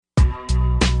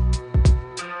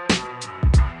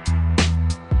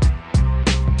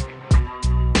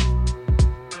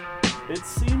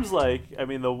seems like, I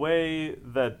mean, the way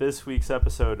that this week's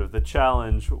episode of The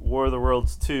Challenge War of the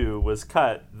Worlds 2 was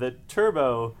cut, that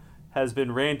Turbo has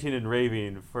been ranting and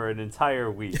raving for an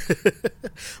entire week.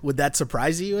 Would that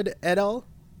surprise you at all,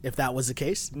 if that was the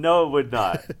case? No, it would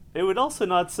not. It would also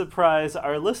not surprise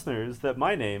our listeners that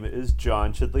my name is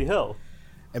John Chidley Hill.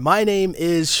 And my name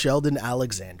is Sheldon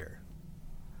Alexander.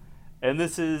 And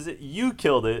this is You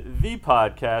Killed It, the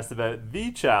podcast about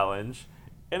The Challenge.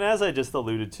 And as I just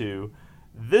alluded to,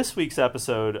 this week's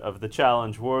episode of The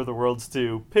Challenge War of the Worlds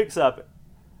 2 picks up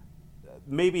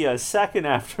maybe a second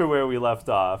after where we left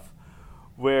off,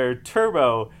 where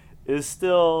Turbo is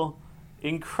still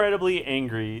incredibly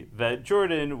angry that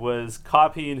Jordan was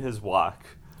copying his walk,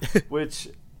 which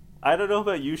I don't know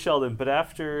about you, Sheldon, but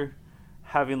after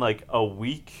having like a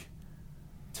week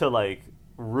to like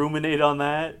ruminate on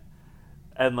that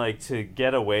and like to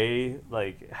get away,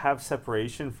 like have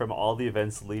separation from all the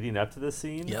events leading up to this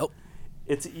scene. Yep.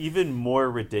 It's even more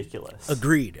ridiculous.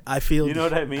 Agreed. I feel you know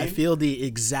what I mean? I feel the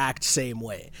exact same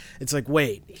way. It's like,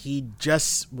 wait, he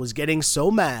just was getting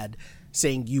so mad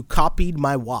saying you copied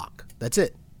my walk. That's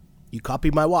it. You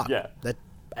copied my walk. Yeah.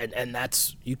 And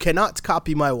that's, you cannot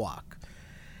copy my walk.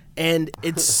 And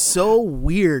it's so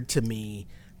weird to me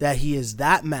that he is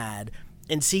that mad,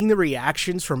 and seeing the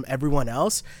reactions from everyone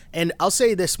else. And I'll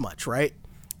say this much, right?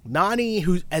 Nany,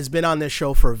 who has been on this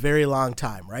show for a very long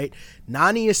time, right?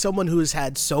 Nany is someone who has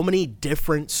had so many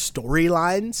different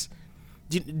storylines.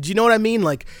 Do you know what I mean?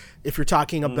 Like, if you're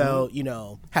talking about, you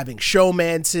know, having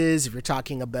showmances, if you're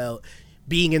talking about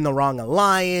being in the wrong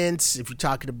alliance, if you're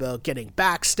talking about getting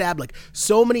backstabbed, like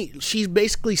so many, she's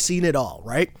basically seen it all,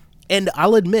 right? And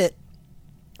I'll admit,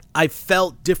 I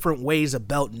felt different ways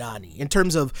about Nany in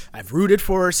terms of I've rooted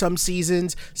for her some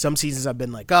seasons. Some seasons I've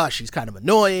been like, oh, she's kind of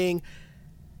annoying.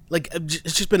 Like,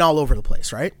 it's just been all over the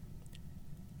place, right?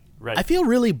 Right. I feel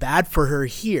really bad for her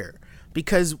here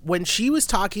because when she was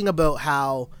talking about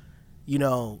how, you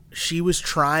know, she was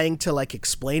trying to like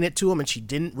explain it to him and she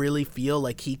didn't really feel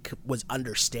like he was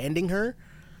understanding her.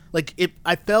 Like,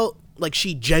 I felt like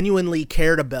she genuinely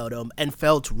cared about him and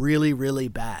felt really, really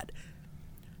bad.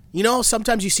 You know,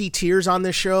 sometimes you see tears on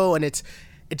this show and it's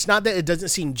not that it doesn't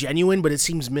seem genuine, but it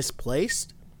seems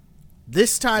misplaced.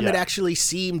 This time it actually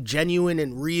seemed genuine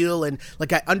and real, and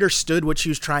like I understood what she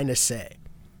was trying to say.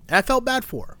 And I felt bad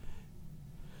for her.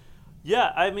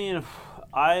 Yeah, I mean,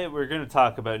 we're going to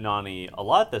talk about Nany a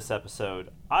lot this episode.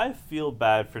 I feel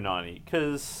bad for Nany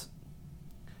because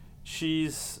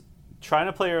she's trying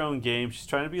to play her own game. She's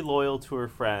trying to be loyal to her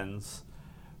friends,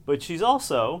 but she's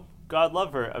also, God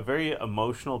love her, a very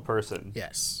emotional person.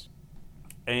 Yes.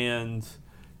 And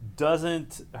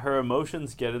doesn't her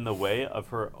emotions get in the way of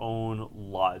her own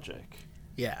logic?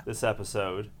 Yeah. This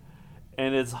episode.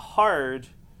 And it's hard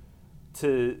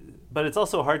but it's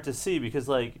also hard to see because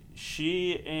like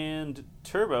she and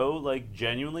Turbo like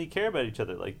genuinely care about each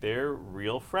other. Like they're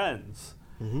real friends.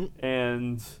 Mm-hmm.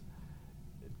 And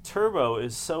Turbo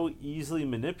is so easily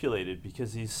manipulated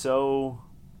because he's so,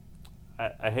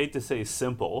 I hate to say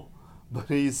simple, but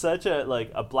he's such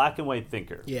a black and white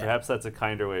thinker. Yeah. Perhaps that's a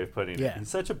kinder way of putting it. Yeah. He's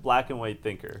such a black and white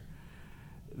thinker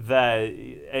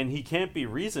and he can't be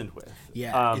reasoned with.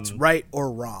 Yeah, it's right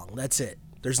or wrong. That's it.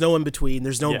 There's no in between.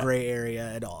 There's no gray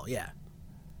area at all. Yeah.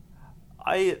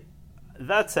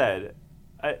 That said,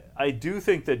 I do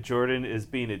think that Jordan is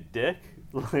being a dick.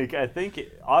 Like, I think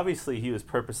obviously he was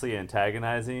purposely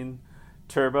antagonizing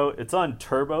Turbo. It's on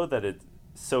Turbo that it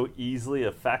so easily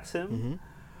affects him. Mm-hmm.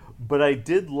 But I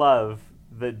did love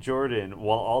that Jordan,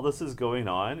 while all this is going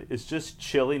on, is just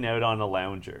chilling out on a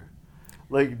lounger.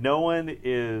 Like, no one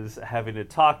is having to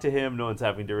talk to him. No one's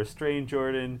having to restrain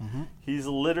Jordan. Mm-hmm. He's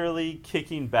literally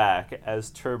kicking back as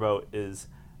Turbo is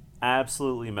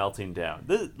absolutely melting down.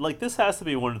 This has to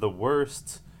be one of the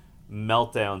worst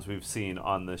meltdowns we've seen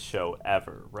on this show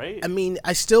ever, right? I mean,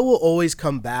 I still will always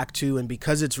come back to, and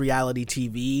because it's reality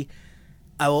TV,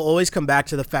 I will always come back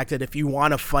to the fact that if you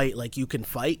want to fight, like, you can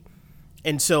fight.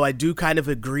 And so I do kind of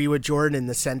agree with Jordan in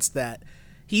the sense that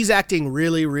he's acting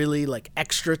really, really, like,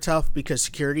 extra tough because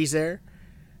security's there.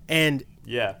 And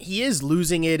yeah, he is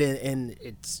losing it, and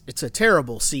it's a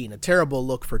terrible scene, a terrible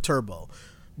look for Turbo.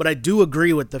 But I do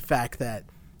agree with the fact that,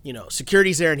 you know,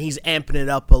 security's there and he's amping it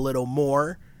up a little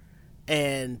more.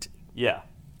 And yeah,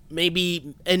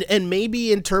 maybe and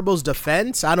maybe in Turbo's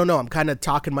defense, I don't know, I'm kind of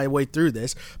talking my way through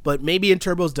this, but maybe in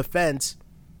Turbo's defense,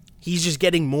 he's just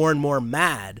getting more and more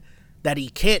mad that he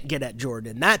can't get at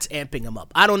Jordan. That's amping him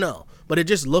up. I don't know, but it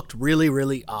just looked really,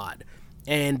 really odd.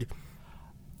 And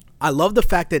I love the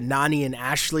fact that Nany and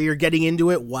Ashley are getting into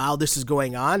it while this is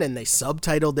going on, and they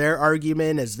subtitle their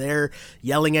argument as they're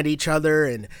yelling at each other.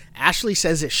 And Ashley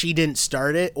says that she didn't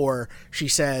start it, or she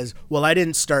says, well, I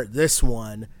didn't start this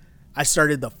one. I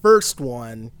started the first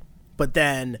one, but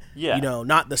then,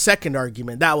 not the second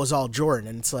argument. That was all Jordan.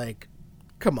 And it's like,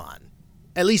 come on.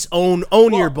 At least own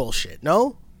your bullshit,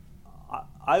 no?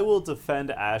 I will defend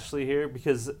Ashley here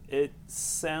because it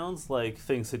sounds like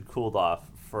things had cooled off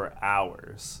for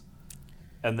hours.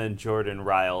 And then Jordan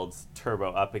riled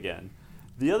Turbo up again.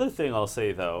 The other thing I'll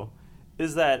say, though,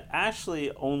 is that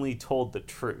Ashley only told the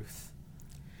truth.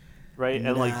 Right?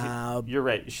 And, you're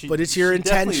right. But it's your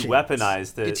intention. Definitely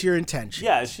weaponized it. It's your intention.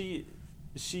 Yeah, she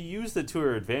used it to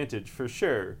her advantage, for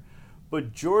sure.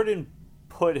 But Jordan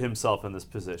put himself in this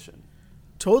position.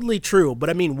 Totally true. But,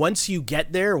 I mean, once you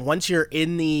get there, once you're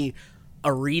in the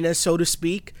arena, so to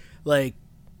speak,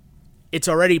 it's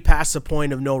already past the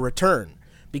point of no return.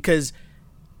 Because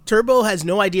Turbo has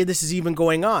no idea this is even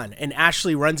going on, and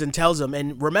Ashley runs and tells him,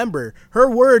 and remember, her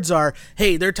words are,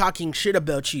 hey, they're talking shit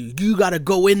about you. You got to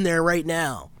go in there right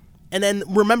now. And then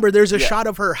remember, there's a shot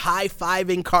of her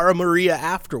high-fiving Cara Maria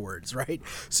afterwards, right?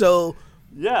 So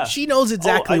she knows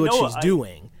exactly what she's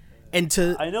doing.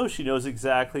 I know she knows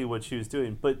exactly what she was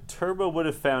doing, but Turbo would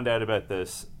have found out about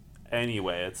this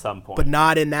anyway at some point. But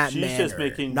not in that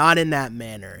manner. Not in that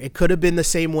manner. It could have been the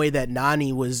same way that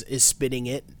Nany is spinning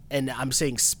it. And I'm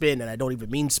saying spin, and I don't even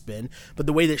mean spin, but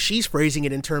the way that she's phrasing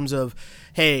it in terms of,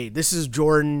 hey, this is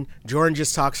Jordan. Jordan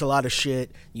just talks a lot of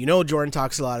shit. Jordan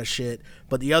talks a lot of shit,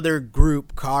 but the other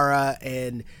group, Cara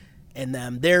and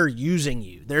them, they're using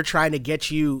you. They're trying to get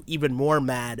you even more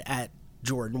mad at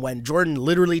Jordan when Jordan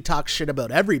literally talks shit about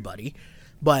everybody,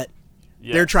 but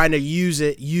they're trying to use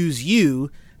you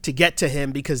to get to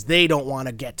him because they don't want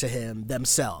to get to him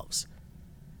themselves.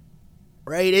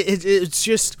 Right? It's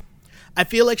just... I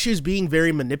feel like she was being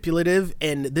very manipulative,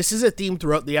 and this is a theme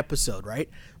throughout the episode, right?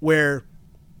 Where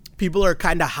people are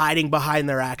kind of hiding behind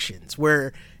their actions,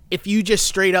 where if you just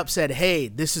straight up said, hey,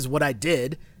 this is what I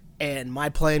did, and my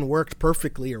plan worked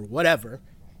perfectly or whatever,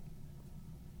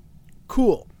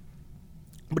 cool.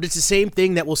 But it's the same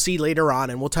thing that we'll see later on,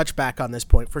 and we'll touch back on this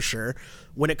point for sure,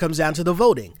 when it comes down to the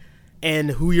voting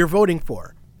and who you're voting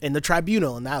for and the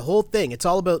tribunal and that whole thing. It's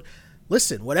all about...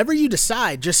 Listen, whatever you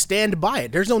decide, just stand by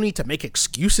it. There's no need to make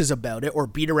excuses about it or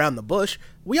beat around the bush.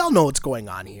 We all know what's going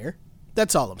on here.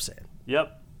 That's all I'm saying.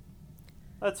 Yep.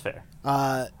 That's fair.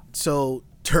 So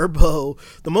Turbo,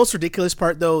 the most ridiculous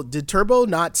part though, did Turbo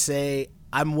not say,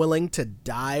 I'm willing to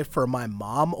die for my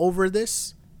mom over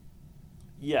this?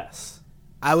 Yes.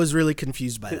 I was really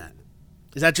confused by that.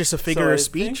 Is that just a figure of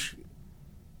speech?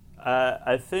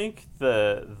 I think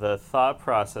the thought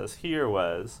process here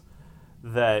was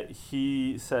that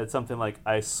he said something like,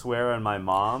 I swear on my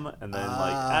mom, and then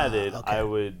added, okay, I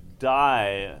would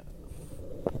die.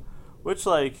 Which,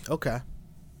 okay.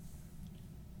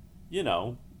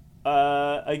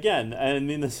 Again, I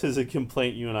mean, this is a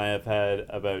complaint you and I have had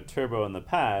about Turbo in the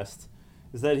past,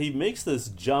 is that he makes this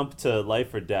jump to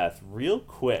life or death real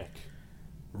quick.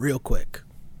 Real quick.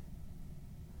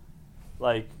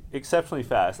 Exceptionally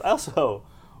fast. I also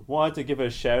wanted to give a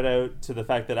shout out to the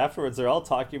fact that afterwards they're all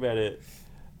talking about it,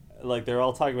 they're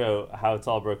all talking about how it's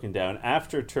all broken down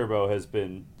after Turbo has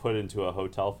been put into a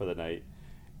hotel for the night,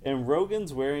 and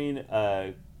Rogan's wearing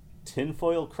a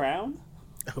tinfoil crown.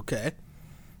 Okay.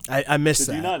 I missed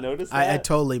that. Did you not notice that? I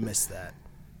totally missed that.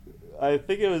 I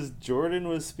think it was Jordan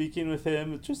was speaking with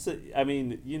him.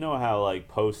 You know how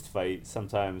post-fight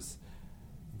sometimes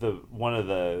one of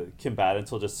the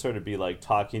combatants will just sort of be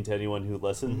talking to anyone who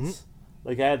listens. Mm-hmm.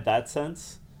 I had that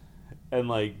sense. And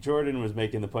Jordan was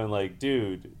making the point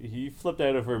dude, he flipped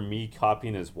out over me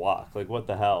copying his walk. What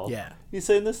the hell? Yeah. He's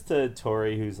saying this to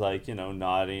Tori, who's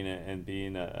nodding and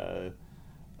being a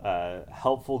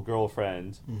helpful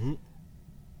girlfriend. Mm-hmm.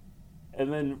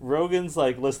 And then Rogan's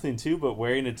listening too, but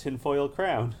wearing a tinfoil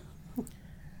crown.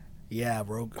 Yeah,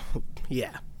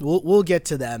 yeah. We'll get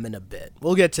to them in a bit.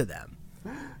 We'll get to them.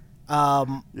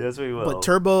 Yes, we will. But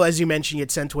Turbo, as you mentioned,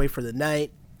 gets sent away for the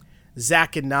night.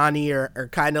 Zach and Nany are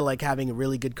kind of having a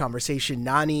really good conversation.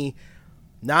 Nany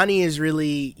is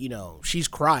really, she's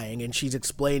crying and she's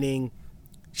explaining.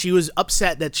 She was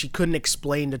upset that she couldn't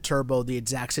explain to Turbo the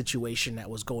exact situation that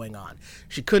was going on.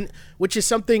 She couldn't, which is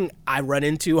something I run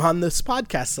into on this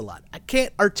podcast a lot. I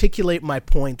can't articulate my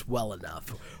point well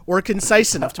enough or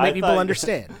concise enough to make people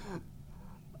understand.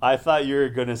 I thought you were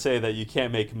going to say that you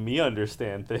can't make me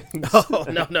understand things. Oh,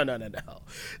 no.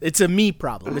 It's a me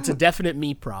problem. It's a definite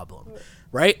me problem,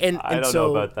 right? And I don't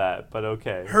know about that, but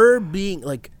okay. Her being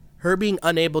her being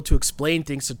unable to explain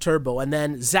things to Turbo, and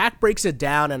then Zach breaks it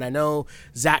down, and I know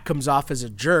Zach comes off as a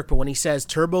jerk, but when he says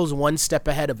Turbo's one step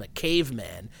ahead of a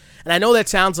caveman, and I know that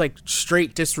sounds like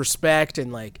straight disrespect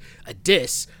and like a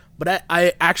diss, but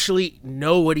I actually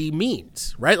know what he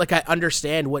means, right? Like, I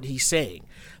understand what he's saying.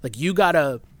 Like, you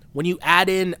gotta, when you add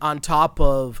in on top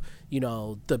of, you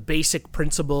know, the basic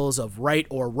principles of right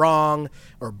or wrong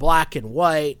or black and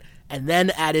white, and then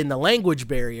add in the language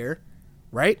barrier,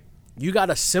 right? You got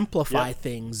to simplify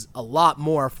things a lot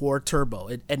more for Turbo,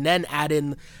 and then add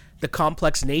in the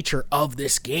complex nature of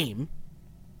this game.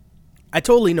 I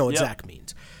totally know what Zach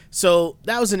means. So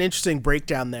that was an interesting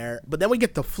breakdown there. But then we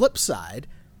get the flip side,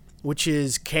 which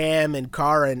is Cam and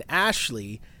Cara and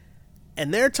Ashley,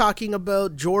 and they're talking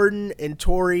about Jordan and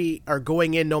Tori are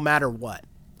going in no matter what.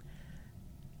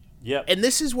 Yep. And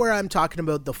this is where I'm talking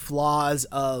about the flaws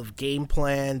of game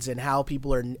plans and how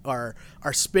people are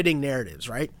spitting narratives,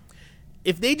 right?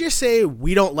 If they just say,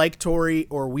 we don't like Tori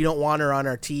or we don't want her on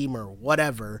our team or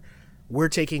whatever, we're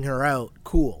taking her out,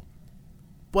 cool.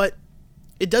 But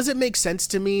it doesn't make sense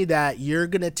to me that you're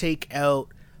going to take out,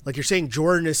 like you're saying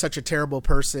Jordan is such a terrible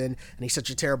person and he's such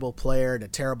a terrible player and a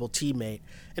terrible teammate.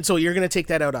 And so you're going to take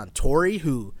that out on Tori,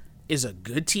 who is a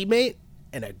good teammate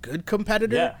and a good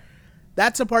competitor. Yeah.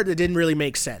 That's a part that didn't really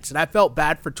make sense. And I felt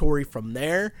bad for Tori from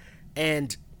there.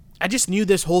 And I just knew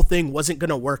this whole thing wasn't going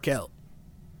to work out.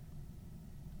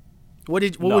 What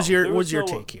was your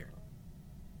take here?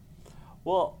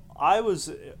 Well,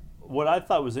 what I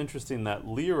thought was interesting that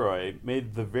Leroy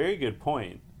made the very good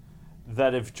point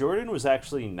that if Jordan was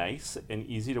actually nice and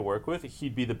easy to work with,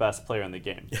 he'd be the best player in the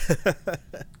game.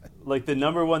 Like the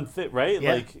number one fit, right?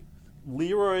 Yeah. Like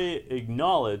Leroy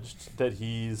acknowledged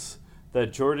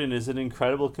that Jordan is an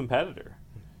incredible competitor.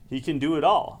 He can do it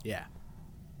all. Yeah.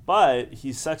 But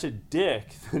he's such a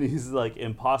dick that he's like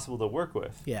impossible to work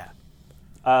with. Yeah.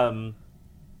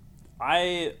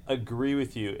 I agree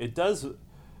with you. It does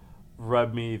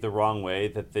rub me the wrong way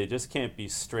that they just can't be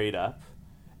straight up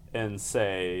and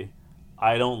say,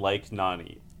 I don't like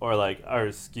Nani. Or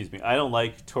excuse me, I don't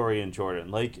like Tori and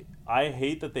Jordan. Like, I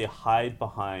hate that they hide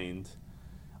behind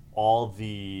all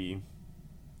the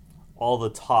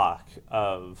talk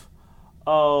of,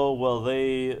 oh, well,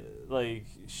 they, like,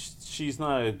 she's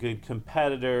not a good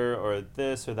competitor or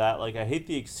this or that. Like, I hate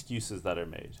the excuses that are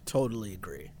made. Totally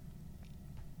agree.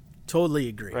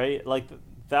 Right? Like,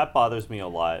 that bothers me a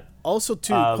lot. Also,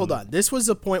 too, hold on. This was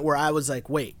a point where I was like,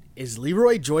 wait, is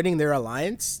Leroy joining their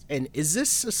alliance? And is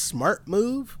this a smart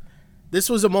move? This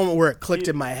was a moment where it clicked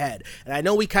in my head. And I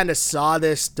know we kind of saw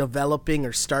this developing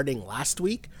or starting last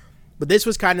week, but this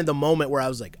was kind of the moment where I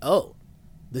was like, oh,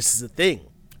 this is the thing.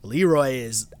 Leroy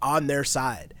is on their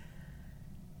side.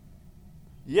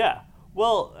 Yeah.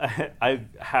 Well, I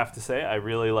have to say, I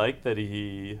really like that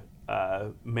he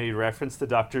made reference to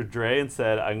Dr. Dre and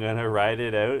said, I'm going to ride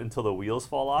it out until the wheels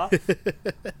fall off.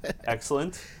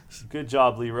 Excellent. Good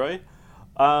job, Leroy.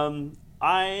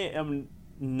 I am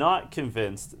not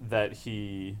convinced that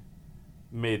he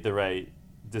made the right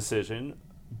decision.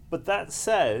 But that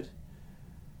said,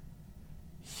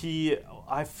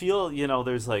 I feel,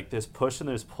 there's like this push and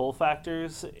there's pull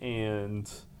factors, and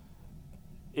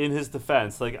in his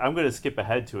defense, like, I'm going to skip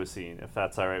ahead to a scene if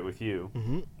that's all right with you.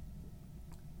 Mm-hmm.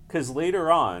 Because later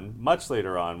on, much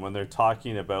later on, when they're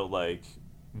talking about, like,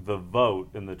 the vote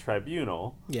in the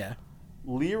tribunal, yeah,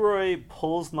 Leroy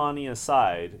pulls Nani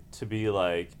aside to be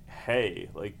like, hey,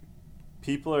 like,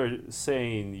 people are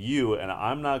saying you, and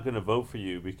I'm not going to vote for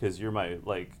you because you're my,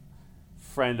 like,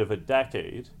 friend of a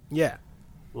decade. Yeah.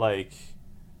 Like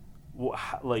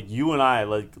you and I,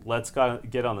 like, let's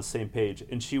get on the same page.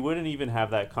 And she wouldn't even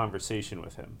have that conversation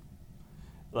with him.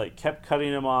 Like, kept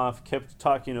cutting him off, kept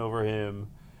talking over him.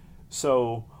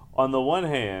 So, on the one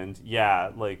hand,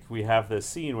 yeah, like, we have this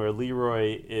scene where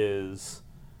Leroy is,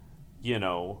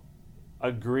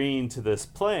 agreeing to this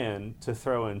plan to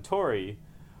throw in Tori,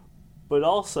 but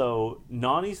also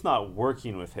Nani's not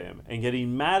working with him and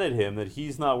getting mad at him that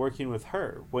he's not working with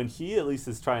her, when he at least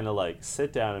is trying to, like,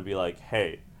 sit down and be like,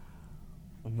 hey,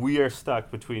 we are stuck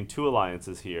between two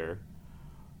alliances here.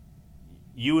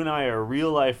 You and I are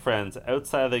real life friends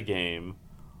outside of the game.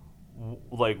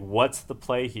 Like, what's the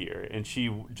play here? And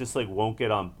she just, like, won't get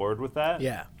on board with that.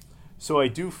 Yeah. So I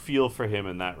do feel for him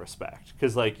in that respect,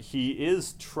 because, like, he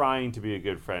is trying to be a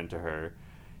good friend to her.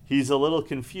 He's a little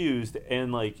confused,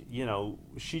 and, like,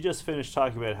 she just finished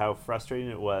talking about how frustrating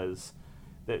it was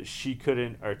that she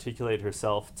couldn't articulate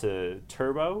herself to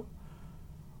Turbo,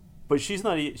 but she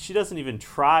doesn't even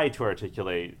try to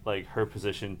articulate, like, her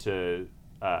position to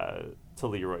to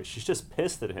Leroy. She's just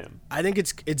pissed at him. I think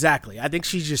it's exactly. I think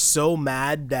she's just so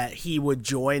mad that he would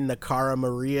join the Cara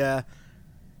Maria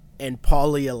and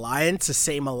Paulie alliance, the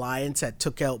same alliance that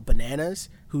took out Bananas,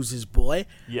 who's his boy.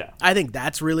 Yeah. I think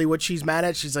that's really what she's mad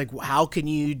at. She's like, how can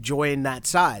you join that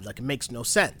side? Like, it makes no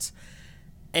sense.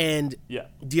 And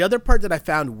the other part that I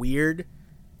found weird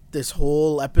this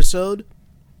whole episode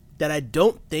that I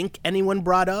don't think anyone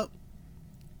brought up,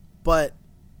 but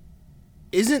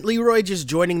isn't Leroy just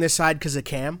joining this side because of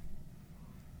Cam?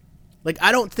 Like,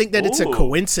 I don't think that it's a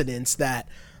coincidence that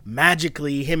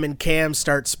magically him and Cam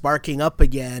start sparking up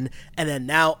again, and then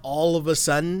now all of a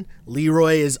sudden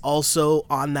Leroy is also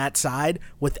on that side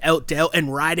without doubt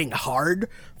and riding hard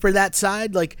for that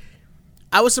side. Like,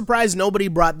 I was surprised nobody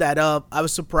brought that up. I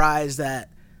was surprised that,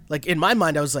 like, in my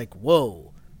mind, I was like,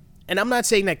 whoa. And I'm not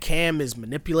saying that Cam is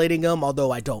manipulating him,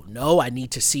 although I don't know. I need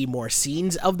to see more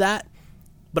scenes of that.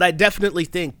 But I definitely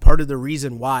think part of the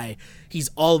reason why he's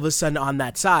all of a sudden on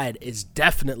that side is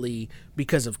definitely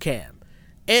because of Cam.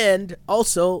 And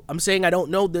also, I'm saying I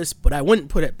don't know this, but I wouldn't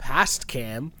put it past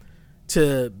Cam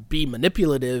to be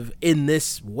manipulative in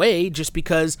this way just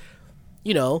because,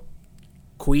 you know,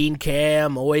 Queen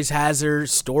Cam always has her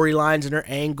storylines and her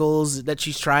angles that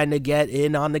she's trying to get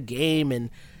in on the game,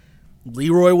 and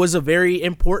Leroy was a very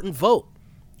important vote,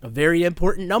 a very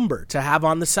important number to have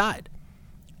on the side.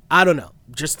 I don't know.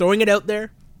 Just throwing it out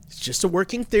there. It's just a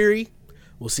working theory.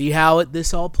 We'll see how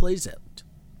this all plays out.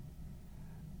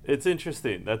 It's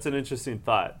interesting. That's an interesting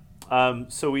thought.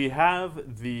 So we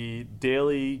have the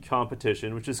daily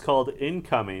competition, which is called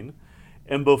Incoming,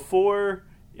 and before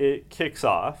it kicks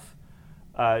off,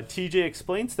 TJ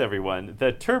explains to everyone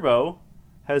that Turbo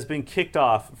has been kicked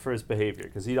off for his behavior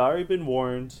because he'd already been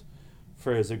warned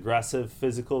for his aggressive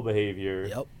physical behavior.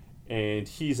 Yep. And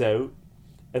he's out.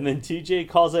 And then TJ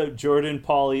calls out Jordan,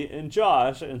 Paulie, and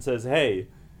Josh and says, hey,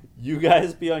 you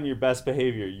guys be on your best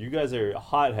behavior. You guys are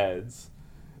hotheads,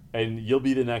 and you'll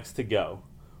be the next to go.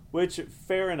 Which,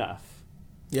 fair enough.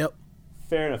 Yep.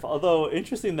 Fair enough. Although,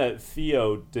 interesting that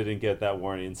Theo didn't get that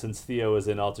warning, since Theo was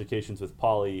in altercations with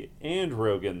Paulie and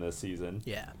Rogan this season.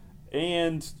 Yeah.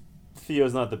 And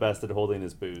Theo's not the best at holding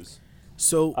his booze.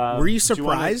 So, were you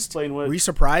surprised? Were you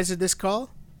surprised at this call?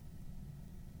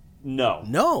 No.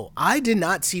 No, I did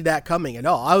not see that coming at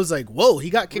all. I was like, whoa, he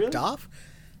got kicked off?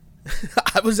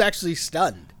 I was actually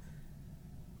stunned.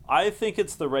 I think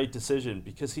it's the right decision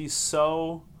because he's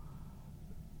so...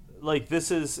 Like,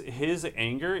 his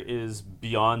anger is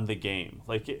beyond the game.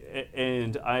 Like,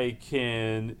 and I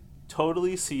can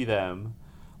totally see them,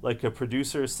 like a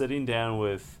producer sitting down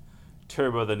with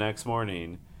Turbo the next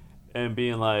morning and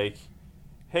being like,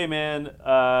 hey man,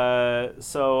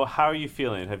 so how are you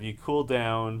feeling? Have you cooled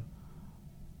down?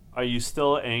 Are you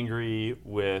still angry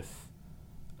with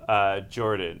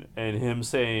Jordan? And him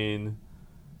saying,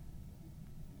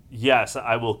 yes,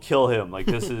 I will kill him. Like,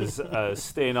 this is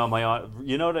staying on my own.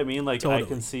 You know what I mean? Like, totally. I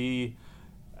can see.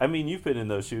 I mean, you've been in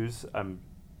those shoes, I'm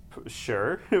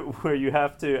sure, where you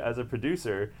have to, as a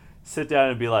producer, sit down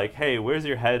and be like, hey, where's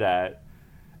your head at?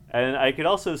 And I could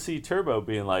also see Turbo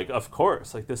being like, of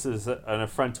course, like, this is an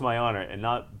affront to my honor, and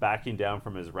not backing down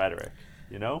from his rhetoric,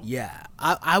 you know? Yeah,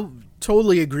 I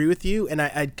totally agree with you, and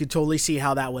I could totally see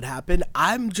how that would happen.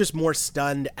 I'm just more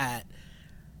stunned at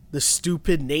the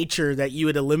stupid nature that you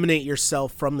would eliminate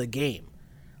yourself from the game.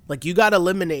 Like, you got to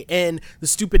eliminate, and the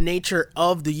stupid nature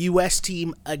of the U.S.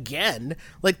 team again.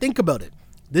 Like, think about it.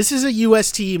 This is a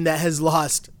U.S. team that has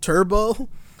lost Turbo,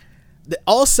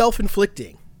 all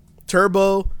self-inflicting.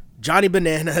 Turbo, Johnny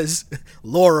Bananas,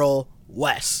 Laurel,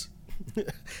 Wes.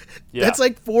 Yeah. That's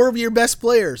like 4 of your best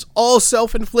players, all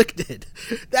self-inflicted.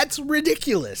 That's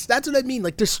ridiculous. That's what I mean.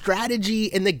 Like, the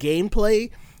strategy and the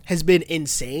gameplay has been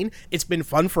insane. It's been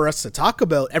fun for us to talk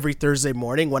about every Thursday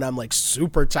morning when I'm like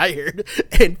super tired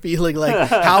and feeling like,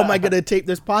 how am I going to tape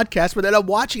this podcast? But then I'm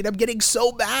watching and I'm getting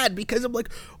so mad because I'm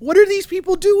like, what are these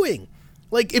people doing?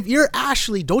 Like, if you're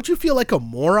Ashley, don't you feel like a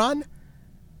moron?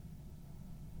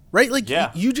 Right? Like,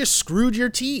 yeah. You just screwed your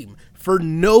team for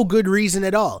no good reason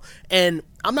at all. And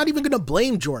I'm not even going to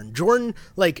blame Jordan. Jordan,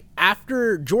 like,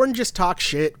 after Jordan just talks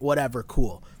shit, whatever,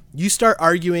 cool. You start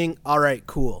arguing, all right,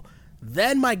 cool.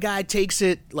 Then my guy takes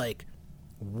it, like,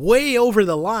 way over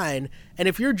the line. And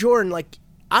if you're Jordan, like,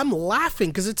 I'm laughing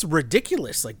because it's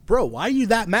ridiculous. Like, bro, why are you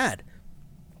that mad?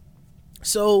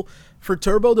 So for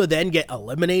Turbo to then get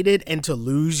eliminated and to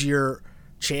lose your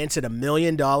chance at $1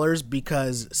 million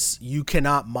because you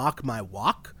cannot mock my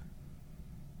walk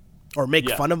or make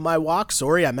fun of my walk.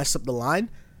 Sorry, I messed up the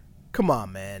line. Come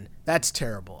on, man. That's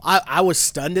terrible. I was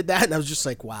stunned at that, and I was just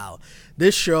like, wow.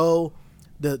 This show,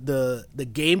 the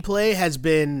gameplay has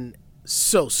been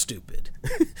so stupid,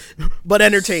 but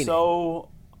entertaining.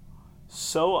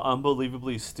 So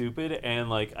unbelievably stupid, and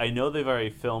like I know they've already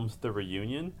filmed the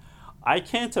reunion. I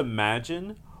can't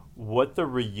imagine what the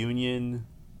reunion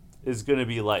is going to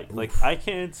be like. Oof. Like I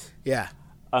can't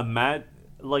imagine.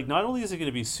 Like not only is it going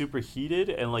to be super heated,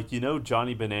 and like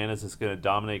Johnny Bananas is going to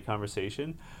dominate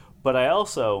conversation, but I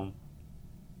also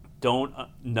don't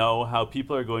know how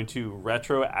people are going to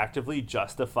retroactively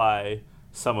justify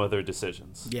some of their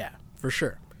decisions. Yeah, for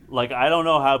sure. Like, I don't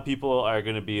know how people are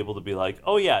going to be able to be like,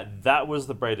 oh, yeah, that was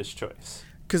the brightest choice.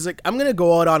 Because, like, I'm going to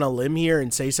go out on a limb here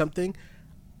and say something.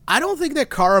 I don't think that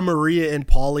Cara Maria and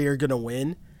Paulie are going to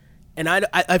win. And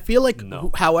I feel like,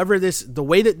 however, the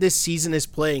way that this season is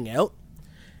playing out,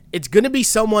 it's going to be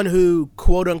someone who,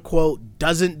 quote unquote,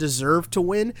 doesn't deserve to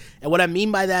win. And what I mean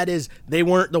by that is they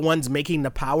weren't the ones making the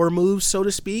power moves, so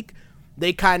to speak.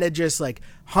 They kind of just like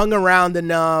hung around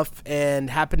enough and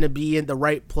happened to be in the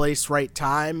right place, right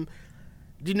time.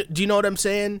 Do you know what I'm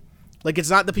saying? Like, it's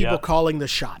not the people calling the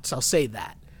shots. I'll say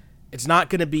that. It's not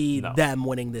going to be them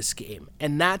winning this game.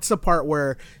 And that's the part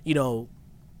where,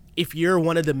 if you're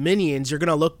one of the minions, you're going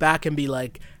to look back and be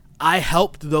like, I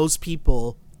helped those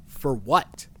people for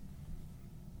what?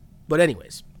 But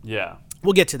anyways. Yeah.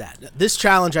 We'll get to that. This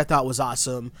challenge I thought was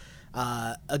awesome.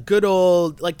 A good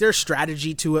old, like, there's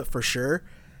strategy to it for sure.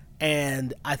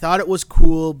 And I thought it was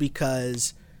cool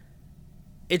because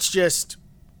it's just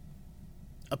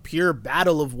a pure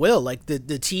battle of will. Like,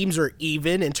 the teams are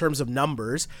even in terms of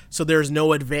numbers, so there's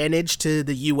no advantage to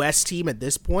the U.S. team at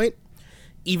this point,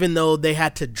 even though they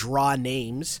had to draw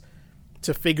names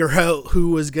to figure out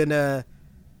who was gonna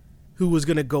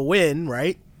go in,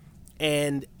 right?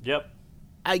 And yep.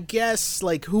 I guess,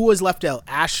 like, who was left out?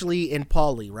 Ashley and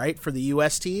Paulie, right, for the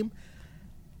U.S. team?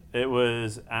 It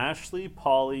was Ashley,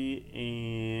 Paulie,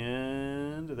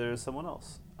 and there's someone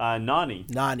else. Nany.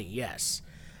 Nany, yes.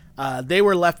 They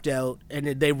were left out, and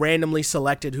they randomly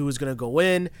selected who was going to go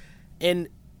in. And,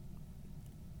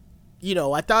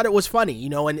 I thought it was funny,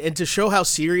 and to show how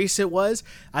serious it was,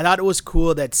 I thought it was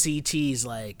cool that CT's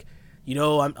like,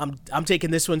 I'm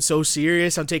taking this one so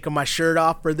serious. I'm taking my shirt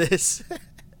off for this.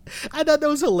 I thought that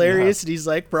was hilarious. Yeah. And he's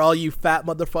like, for all you fat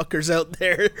motherfuckers out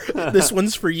there, this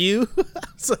one's for you.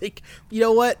 It's like, you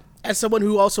know what? As someone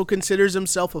who also considers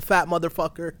himself a fat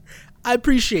motherfucker, I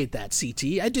appreciate that,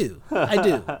 CT. I do.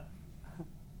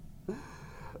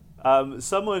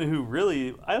 Someone who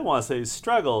really, I don't want to say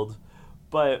struggled,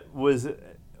 but was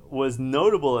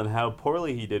notable in how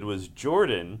poorly he did was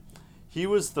Jordan. He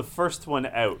was the first one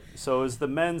out. So it was the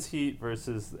men's heat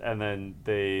versus, and then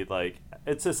they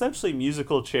it's essentially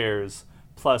musical chairs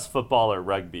plus football or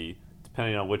rugby,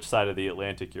 depending on which side of the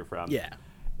Atlantic you're from. Yeah.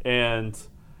 And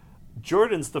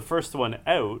Jordan's the first one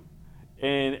out,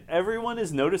 and everyone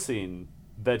is noticing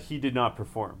that he did not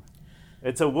perform.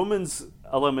 It's a woman's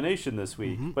elimination this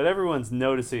week, but everyone's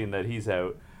noticing that he's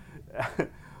out.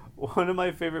 One of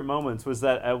my favorite moments was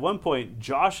that at one point,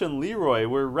 Josh and Leroy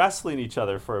were wrestling each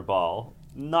other for a ball,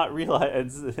 not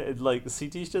realizing, like,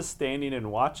 CT's just standing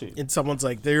and watching. And someone's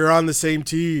like, they're on the same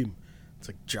team. It's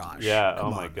like, Josh. Yeah, oh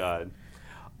my God.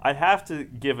 I have to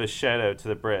give a shout out to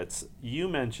the Brits. You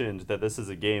mentioned that this is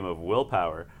a game of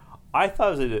willpower. I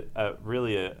thought it was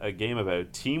really a game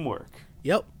about teamwork.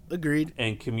 Yep, agreed.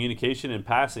 And communication and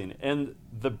passing. And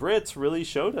the Brits really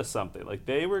showed us something. Like,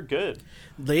 they were good.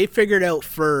 They figured out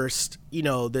first,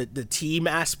 the team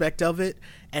aspect of it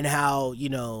and how,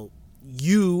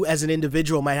 you as an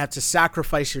individual might have to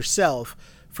sacrifice yourself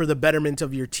for the betterment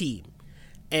of your team.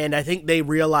 And I think they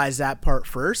realized that part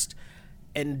first.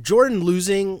 And Jordan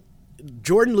losing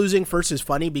first is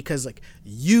funny because, like,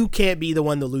 you can't be the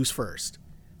one to lose first.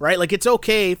 Right? Like, it's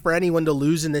okay for anyone to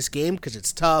lose in this game because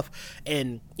it's tough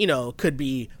and, it could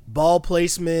be ball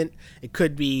placement. It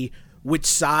could be which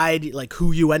side, like,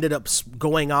 who you ended up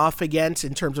going off against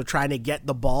in terms of trying to get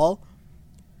the ball.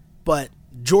 But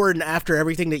Jordan, after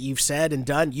everything that you've said and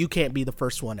done, you can't be the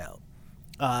first one out.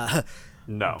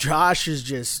 No. Josh is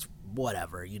just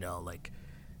whatever, like,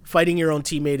 fighting your own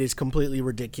teammate is completely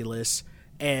ridiculous.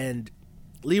 And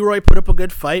Leroy put up a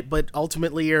good fight, but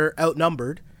ultimately you're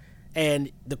outnumbered.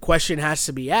 And the question has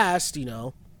to be asked,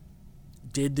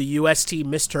 did the U.S. team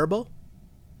miss Turbo?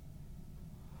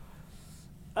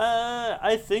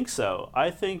 I think so.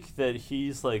 I think that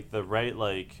he's, like, the right,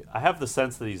 like, I have the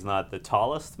sense that he's not the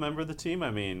tallest member of the team.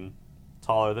 I mean,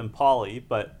 taller than Paulie,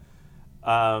 but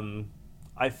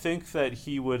I think that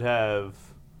he would have,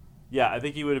 I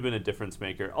think he would have been a difference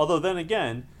maker. Although then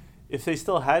again, if they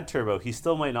still had Turbo, he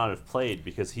still might not have played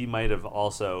because he might have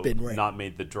also not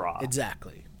made the draw.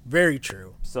 Exactly. Very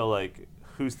true. So, like,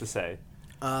 who's to say?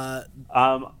 Then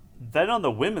on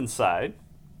the women's side,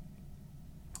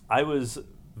 I was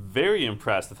very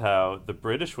impressed with how the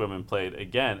British women played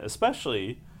again,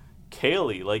 especially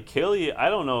Kaylee. Like Kaylee, I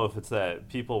don't know if it's that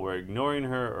people were ignoring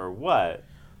her or what.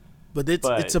 But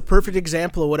it's a perfect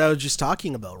example of what I was just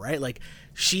talking about, right? Like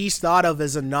she's thought of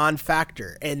as a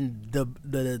non-factor, and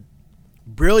the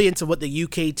brilliance of what the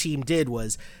UK team did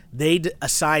was they'd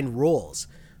assign roles.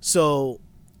 So,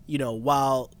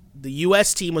 while the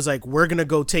US team was like, we're going to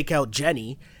go take out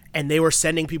Jenny, and they were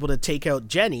sending people to take out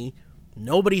Jenny,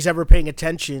 nobody's ever paying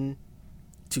attention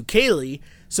to Kaylee,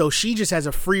 so she just has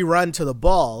a free run to the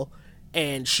ball,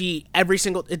 and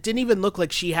it didn't even look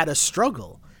like she had a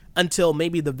struggle until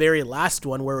maybe the very last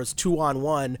one where it was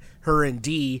 2-on-1, her and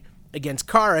D against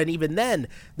Cara, and even then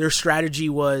their strategy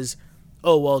was,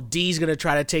 oh, well, D's going to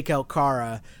try to take out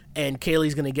Cara, and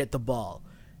Kaylee's going to get the ball.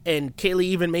 And Kaylee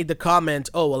even made the comment,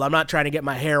 oh, well, I'm not trying to get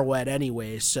my hair wet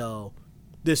anyway, so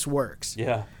this works.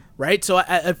 Yeah. Right? So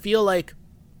I feel like,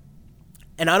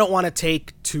 and I don't want to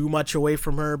take too much away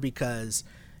from her because,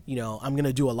 I'm going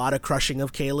to do a lot of crushing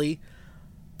of Kaylee,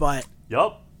 but...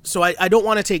 Yup. So I don't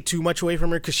want to take too much away from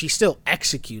her because she still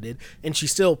executed and she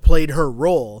still played her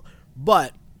role,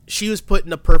 but she was put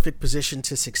in a perfect position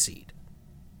to succeed.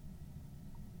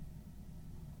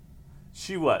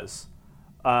 She was.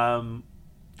 I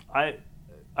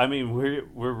mean,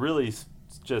 we're really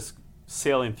just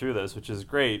sailing through this, which is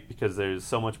great because there's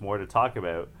so much more to talk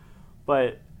about.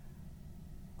 But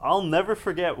I'll never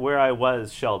forget where I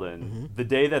was, Sheldon, the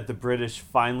day that the British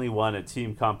finally won a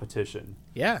team competition.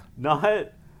 Yeah.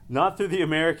 Not through the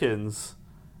Americans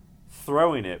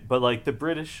throwing it, but like the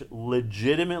British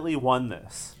legitimately won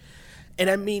this. And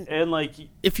I mean, and like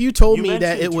if you told me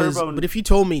that it was, Turbo... but if you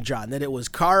told me, John, that it was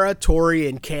Cara, Tori,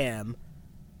 and Cam,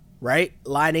 right,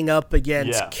 lining up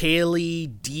against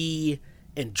Kaylee, D,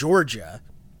 and Georgia,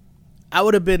 I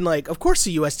would have been like, of course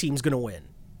the U.S. team's gonna win.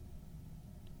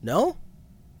 No.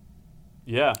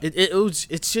 Yeah.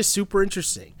 It's just super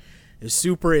interesting. It's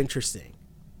super interesting.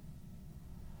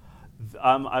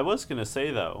 I was gonna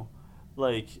say though,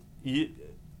 like you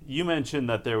mentioned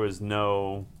that there was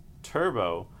no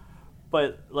Turbo,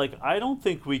 but like I don't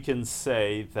think we can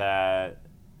say that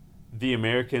the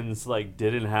Americans like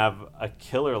didn't have a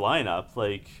killer lineup.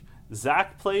 Like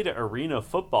Zach played arena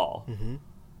football,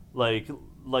 like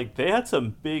they had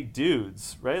some big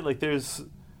dudes, right? Like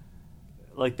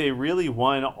they really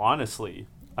won honestly,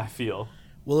 I feel.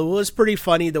 Well, it was pretty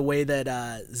funny the way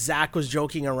that Zach was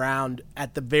joking around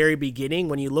at the very beginning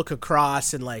when you look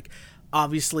across and, like,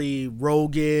 obviously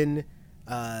Rogan,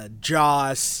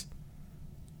 Joss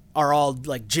are all,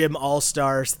 like, gym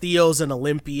all-stars. Theo's an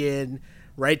Olympian,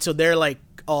 right? So they're, like,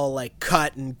 all, like,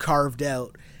 cut and carved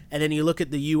out. And then you look at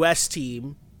the U.S.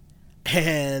 team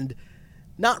and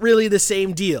not really the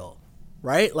same deal,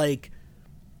 right? Like,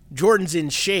 Jordan's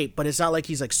in shape, but it's not like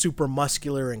he's, like, super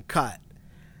muscular and cut.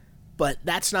 But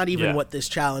that's not even what this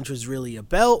challenge was really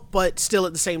about. But still,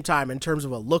 at the same time, in terms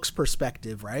of a looks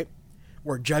perspective, right?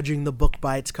 We're judging the book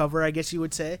by its cover, I guess you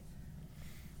would say.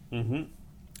 Mm-hmm.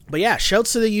 But yeah,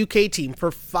 shouts to the UK team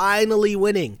for finally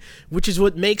winning, which is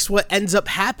what makes what ends up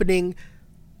happening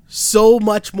so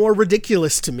much more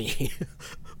ridiculous to me.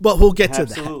 But we'll get to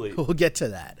that. We'll get to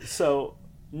that. So,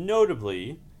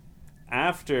 notably,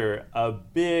 after a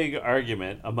big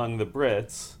argument among the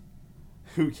Brits,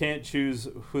 who can't choose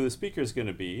who the speaker is going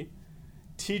to be,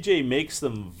 TJ makes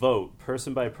them vote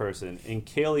person by person, and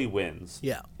Kaylee wins.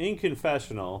 Yeah. In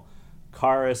confessional,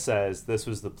 Cara says this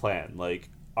was the plan. Like,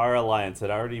 our alliance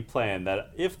had already planned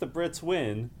that if the Brits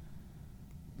win,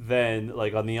 then,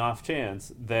 like, on the off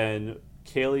chance, then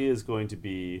Kaylee is going to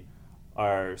be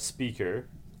our speaker,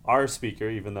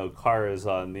 even though Cara is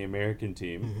on the American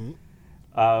team. Mm-hmm.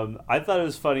 I thought it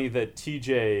was funny that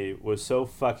TJ was so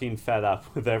fucking fed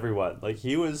up with everyone. Like,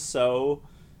 he was so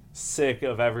sick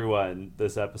of everyone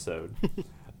this episode.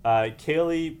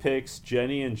 Kaylee picks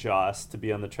Jenny and Joss to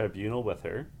be on the tribunal with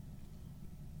her.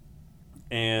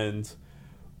 And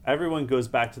everyone goes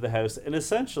back to the house. And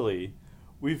essentially,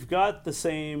 we've got the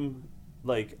same,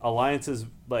 like, alliances,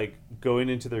 like, going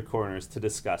into their corners to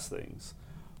discuss things.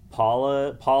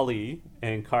 Polly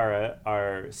and Cara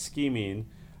are scheming.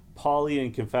 Polly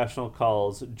in confessional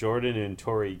calls Jordan and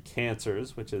Tori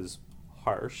cancers, which is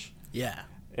harsh. Yeah.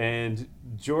 And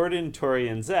Jordan, Tori,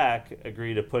 and Zach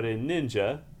agree to put in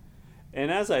Ninja. And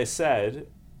as I said,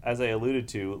 as I alluded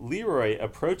to, Leroy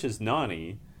approaches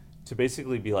Nani to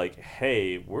basically be like,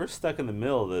 hey, we're stuck in the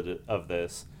middle of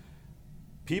this.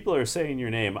 People are saying your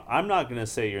name. I'm not going to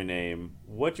say your name.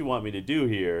 What do you want me to do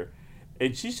here?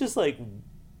 And she's just like,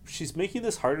 she's making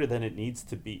this harder than it needs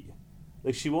to be.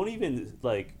 Like, she won't even,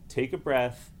 like, take a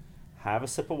breath, have a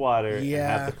sip of water, and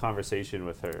have the conversation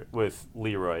with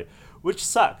Leroy, which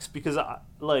sucks because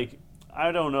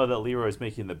I don't know that Leroy's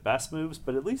making the best moves,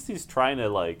 but at least he's trying to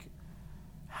like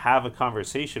have a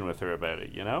conversation with her about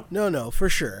it, you know? No, for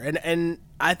sure. And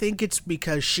I think it's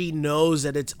because she knows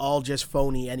that it's all just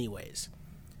phony anyways.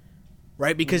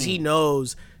 Right? Because he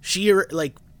knows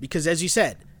because as you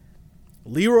said,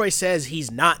 Leroy says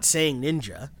he's not saying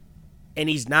Ninja and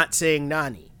he's not saying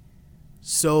Nani.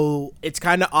 So it's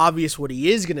kind of obvious what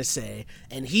he is going to say,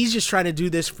 and he's just trying to do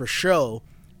this for show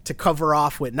to cover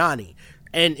off with Nani.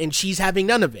 And she's having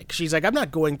none of it. She's like, I'm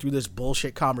not going through this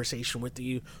bullshit conversation with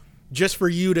you just for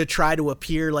you to try to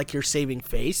appear like you're saving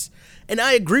face. And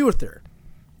I agree with her.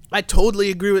 I totally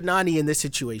agree with Nani in this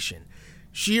situation.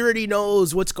 She already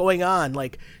knows what's going on.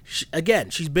 Like,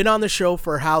 she's been on the show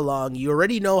for how long? You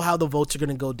already know how the votes are going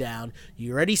to go down.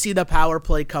 You already see the power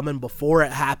play coming before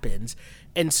it happens.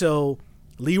 And so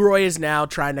Leroy is now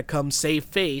trying to come save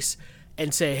face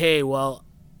and say, hey, well,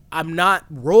 I'm not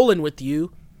rolling with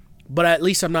you, but at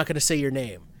least I'm not going to say your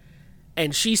name.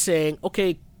 And she's saying,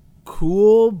 okay,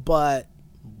 cool, but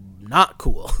not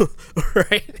cool,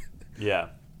 right? Yeah.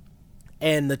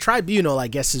 And the tribunal, I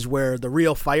guess, is where the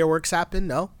real fireworks happen,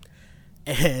 no?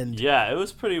 And yeah, it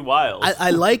was pretty wild. I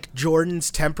like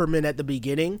Jordan's temperament at the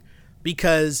beginning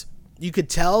because you could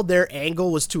tell their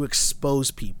angle was to expose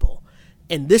people.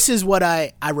 And this is what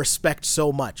I respect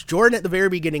so much. Jordan at the very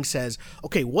beginning says,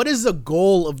 okay, what is the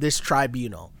goal of this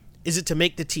tribunal? Is it to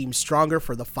make the team stronger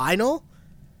for the final?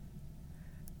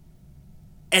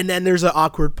 And then there's an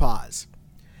awkward pause.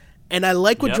 And I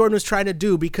like what Jordan was trying to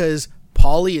do because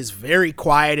Paulie is very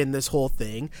quiet in this whole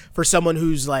thing for someone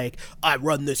who's like, I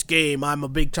run this game, I'm a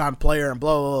big time player, and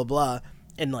blah, blah, blah, blah.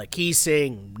 And like, he's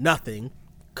saying nothing.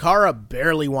 Cara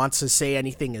barely wants to say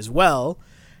anything as well.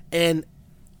 And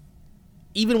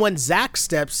even when Zach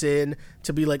steps in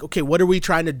to be like, okay, what are we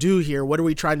trying to do here? What are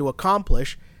we trying to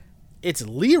accomplish? It's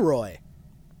Leroy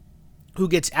who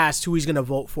gets asked who he's going to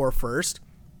vote for first.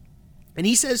 And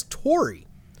he says Tori.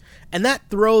 And that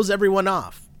throws everyone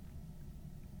off.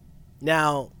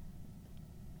 Now,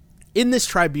 in this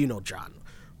tribunal, John,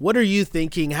 what are you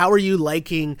thinking? How are you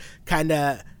liking kind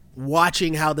of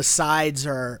watching how the sides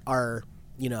are,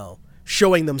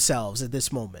 showing themselves at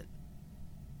this moment?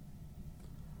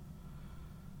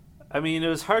 I mean, it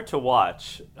was hard to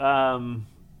watch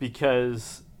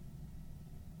because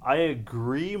I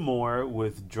agree more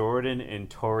with Jordan and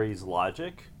Tori's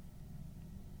logic.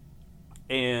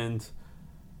 And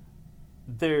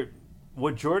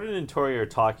what Jordan and Tori are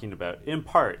talking about, in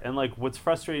part, and like what's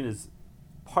frustrating is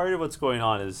part of what's going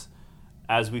on is,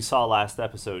 as we saw last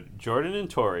episode, Jordan and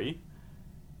Tori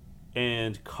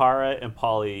and Cara and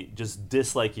Paulie just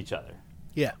dislike each other.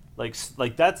 Yeah. Like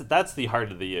that's the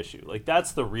heart of the issue. Like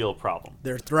that's the real problem.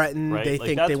 They're threatened. Right? They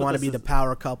think they want to be the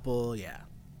power couple. Yeah.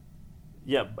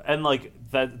 Yeah, and like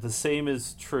that, the same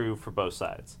is true for both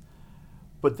sides.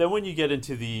 But then when you get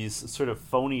into these sort of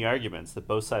phony arguments that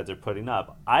both sides are putting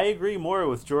up, I agree more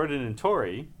with Jordan and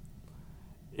Tori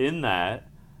in that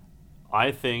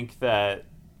I think that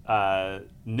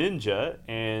Ninja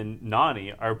and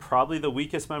Nani are probably the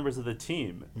weakest members of the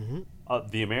team,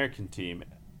 the American team,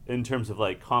 in terms of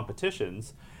like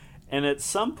competitions. And at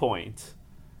some point,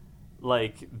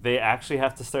 like, they actually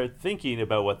have to start thinking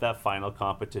about what that final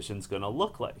competition's going to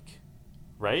look like,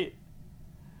 right?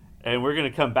 And we're going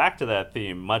to come back to that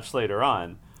theme much later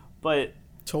on, but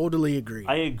totally agree.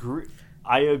 I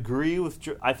agree with.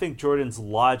 I think Jordan's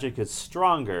logic is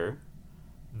stronger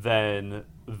than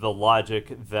the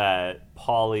logic that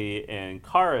Paulie and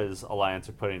Cara's alliance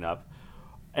are putting up,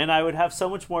 and I would have so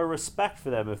much more respect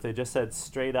for them if they just said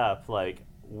straight up, like,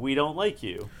 we don't like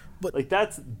you. But like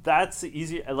that's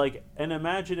easy. Like, and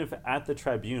imagine if at the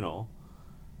tribunal,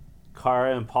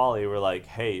 Cara and Paulie were like,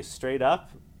 hey, straight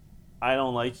up, I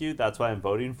don't like you, that's why I'm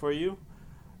voting for you.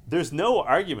 There's no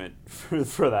argument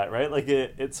for that, right? Like,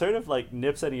 it sort of like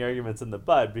nips any arguments in the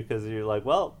bud because you're like,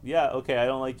 well, yeah, okay, I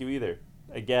don't like you either.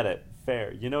 I get it.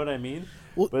 Fair. You know what I mean?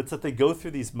 Well, but it's that they go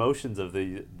through these motions of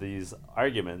these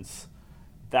arguments.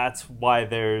 That's why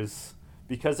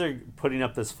because they're putting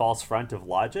up this false front of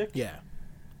logic. Yeah.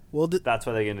 Well, that's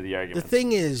why they get into the arguments. The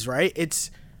thing is, right,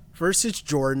 first it's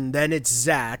Jordan, then it's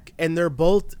Zach, and they're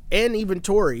both, and even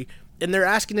Tori, and they're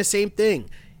asking the same thing.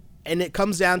 And it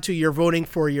comes down to you're voting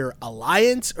for your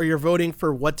alliance or you're voting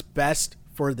for what's best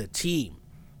for the team.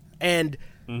 And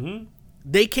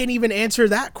they can't even answer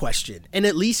that question. And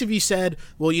at least if you said,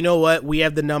 well, you know what, we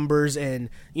have the numbers, and,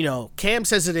 Cam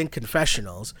says it in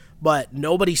confessionals, but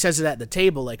nobody says it at the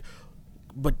table. Like,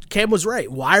 but Cam was right.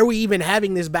 Why are we even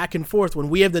having this back and forth when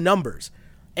we have the numbers?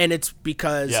 And it's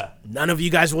because Yeah. none of you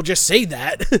guys will just say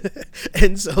that.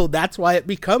 And so that's why it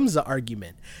becomes the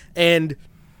argument. And,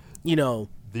 you know,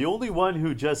 The only one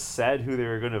who just said who they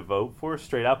were going to vote for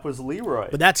straight up was Leroy.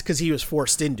 but that's because he was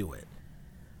forced into it.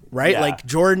 Right? Yeah. Like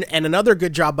Jordan, and another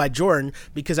good job by Jordan,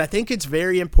 because I think it's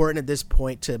very important at this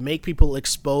point to make people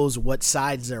expose what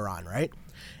sides they're on, right?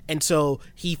 And so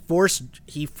he forced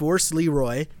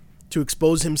Leroy to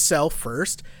expose himself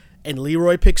first, and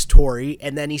Leroy picks Tori,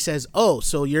 and then he says, "Oh,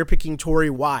 so you're picking Tori?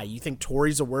 Why? You think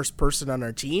Tori's the worst person on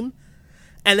our team?"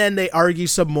 And then they argue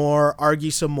some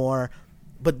more,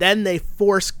 but then they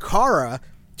force Kara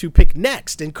to pick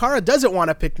next, and Kara doesn't want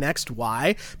to pick next.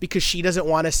 Why? Because she doesn't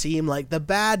want to seem like the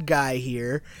bad guy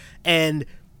here, and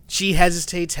she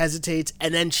hesitates,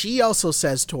 and then she also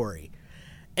says Tori.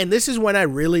 And this is when I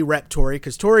really rep Tori,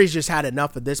 because Tori's just had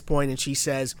enough at this point, and she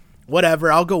says,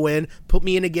 "Whatever, I'll go in, put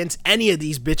me in against any of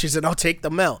these bitches, and I'll take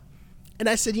them out." And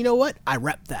I said, you know what? I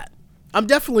rep that. I'm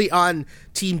definitely on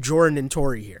Team Jordan and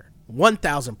Tori here,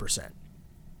 1,000%.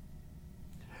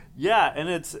 Yeah, and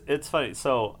it's funny.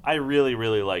 So I really,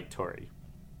 really like Tori.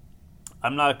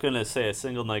 I'm not going to say a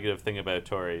single negative thing about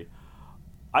Tori.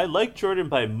 I like Jordan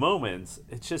by moments.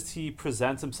 It's just he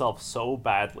presents himself so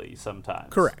badly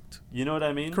sometimes. Correct. You know what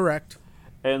I mean? Correct.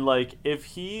 And, like, if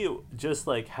he just,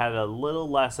 like, had a little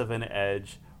less of an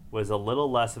edge, was a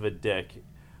little less of a dick,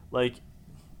 like,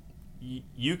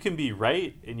 you can be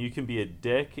right and you can be a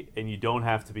dick and you don't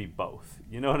have to be both.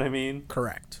 You know what I mean?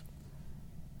 Correct.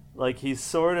 Like, he's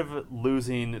sort of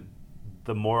losing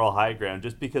the moral high ground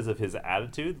just because of his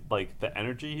attitude, like, the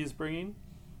energy he's bringing.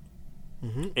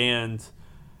 Mm-hmm. And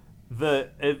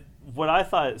what I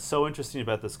thought so interesting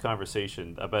about this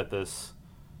conversation, about this,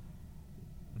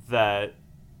 that,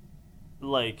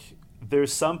 like,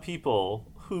 there's some people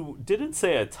who didn't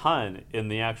say a ton in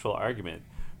the actual argument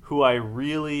who I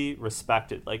really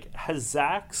respected. Like, has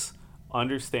Zach's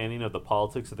understanding of the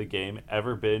politics of the game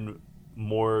ever been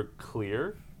more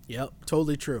clear? Yep,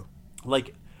 totally true.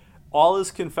 Like, all his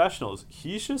confessionals,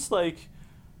 he's just, like,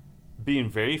 being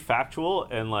very factual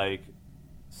and, like,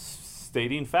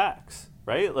 stating facts,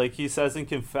 right? Like, he says in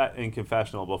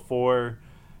confessional before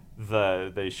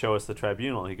they show us the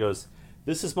tribunal, he goes,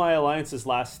 "This is my alliance's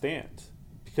last stand,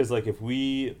 because, like, if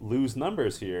we lose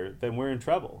numbers here, then we're in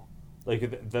trouble.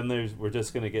 Like, then we're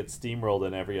just going to get steamrolled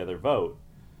in every other vote."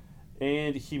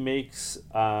 And he makes,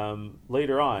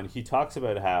 later on, he talks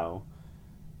about how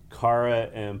Kara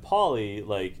and Paulie,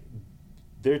 like,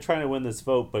 they're trying to win this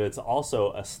vote, but it's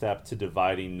also a step to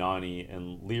dividing Nany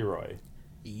and Leroy.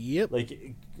 Yep.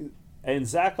 Like, and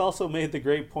Zach also made the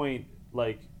great point,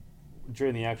 like,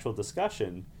 during the actual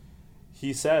discussion.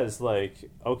 He says,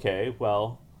 like, okay,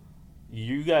 well,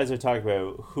 you guys are talking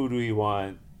about who do we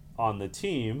want on the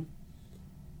team,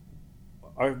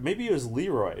 or maybe it was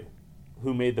Leroy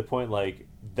who made the point, like,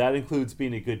 that includes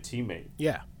being a good teammate.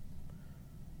 Yeah.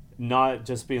 Not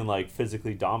just being, like,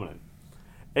 physically dominant.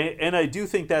 And I do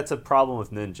think that's a problem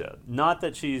with Ninja. Not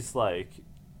that she's, like,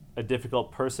 a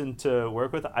difficult person to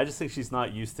work with. I just think she's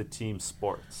not used to team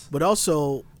sports. But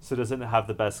also... So doesn't have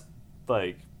the best,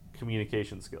 like,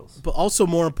 communication skills. But also,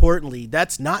 more importantly,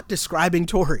 that's not describing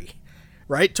Tori,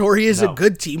 right? Tori is a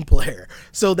good team player.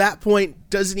 So that point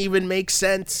doesn't even make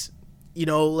sense, you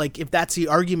know, like, if that's the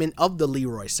argument of the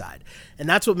Leroy side. And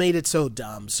that's what made it so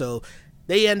dumb. So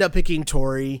they end up picking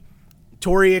Tori.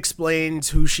 Tori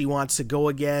explains who she wants to go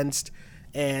against.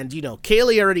 And, you know,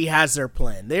 Kaylee already has their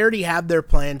plan. They already have their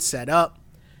plan set up.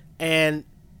 And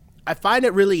I find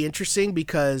it really interesting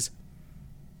because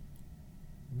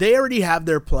they already have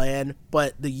their plan,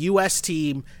 but the U.S.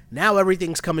 team, now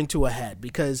everything's coming to a head.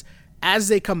 Because as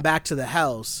they come back to the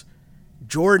house,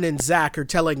 Jordan and Zach are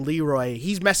telling Leroy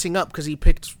he's messing up because he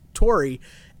picked Tori.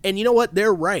 And you know what?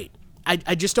 They're right.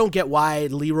 I just don't get why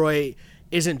Leroy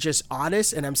isn't just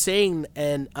honest. And I'm saying,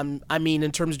 I mean,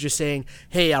 in terms of just saying,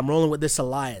 hey, I'm rolling with this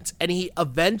alliance. And he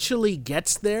eventually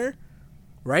gets there,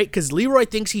 right? Because Leroy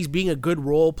thinks he's being a good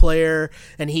role player.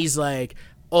 And he's like,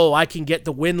 oh, I can get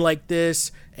the win like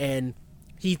this. And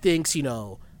he thinks, you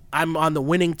know, I'm on the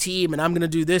winning team and I'm going to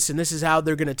do this and this is how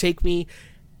they're going to take me.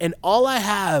 And all I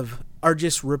have are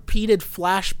just repeated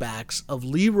flashbacks of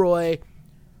Leroy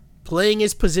playing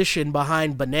his position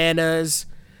behind bananas,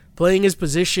 playing his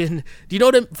position, do you know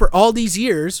what I mean, for all these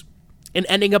years and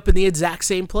ending up in the exact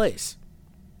same place.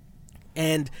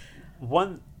 And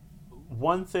one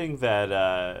thing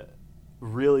that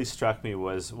really struck me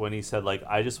was when he said, like,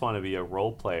 I just want to be a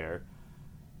role player.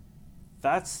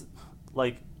 That's,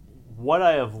 like, what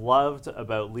I have loved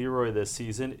about Leroy this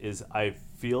season is I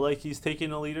feel like he's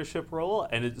taking a leadership role,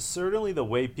 and it's certainly the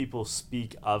way people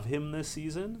speak of him this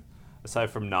season, aside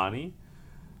from Nany.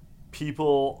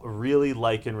 people really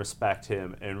like and respect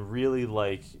him and really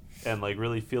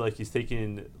really feel like he's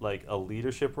taking like a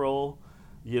leadership role,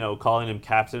 calling him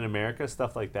Captain America,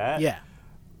 stuff like that. Yeah.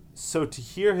 So to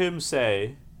hear him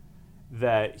say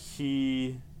that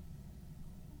he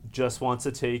just wants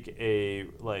to take a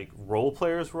like role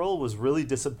player's role was really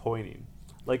disappointing.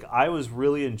 Like, I was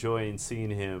really enjoying seeing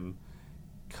him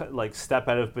like step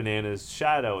out of Banana's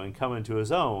shadow and come into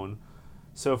his own.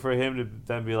 So for him to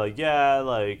then be like, yeah,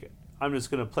 like, I'm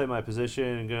just gonna play my position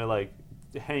and gonna like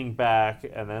hang back,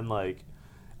 and then like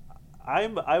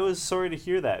I was sorry to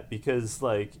hear that, because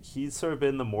like he's sort of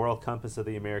been the moral compass of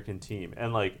the American team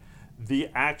and like the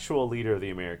actual leader of the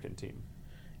American team.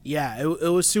 Yeah, it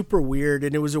was super weird,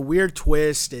 and it was a weird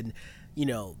twist, and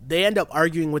they end up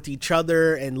arguing with each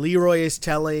other, and Leroy is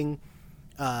telling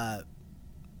Zach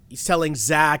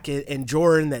and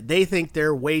Jordan that they think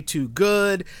they're way too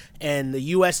good, and the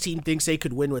U.S. team thinks they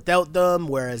could win without them,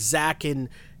 whereas Zach and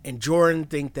Jordan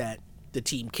think that the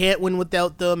team can't win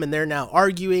without them, and they're now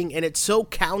arguing, and it's so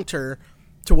counter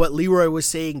to what Leroy was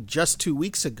saying just 2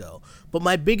 weeks ago. But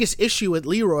my biggest issue with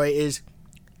Leroy is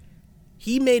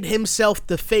he made himself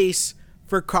the face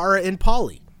for Kara and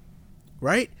Paulie,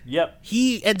 right? Yep.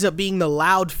 He ends up being the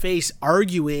loud face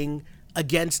arguing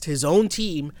against his own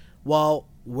team, while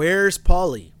where's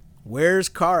Paulie? Where's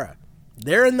Kara?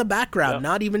 They're in the background,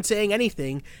 not even saying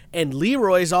anything, and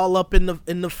Leroy's all up in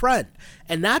the front.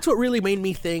 And that's what really made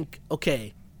me think,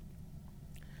 okay,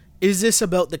 is this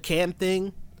about the Cam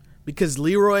thing? Because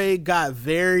Leroy got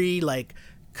very like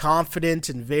confident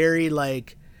and very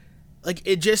like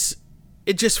it just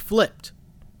flipped.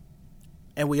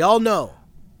 And we all know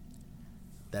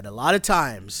that a lot of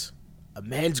times a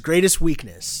man's greatest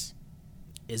weakness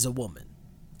is a woman.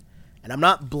 And I'm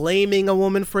not blaming a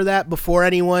woman for that before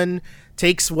anyone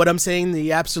takes what I'm saying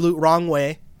the absolute wrong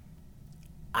way.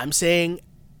 I'm saying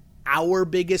our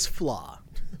biggest flaw,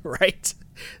 right?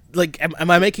 Like, am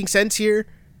I making sense here?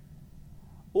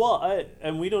 Well,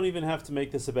 and we don't even have to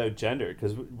make this about gender,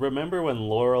 because remember when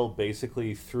Laurel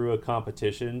basically threw a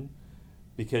competition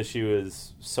because she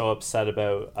was so upset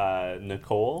about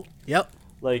Nicole? Yep.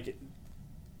 Like,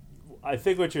 I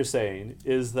think what you're saying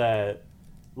is that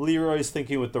Leroy's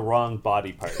thinking with the wrong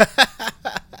body part.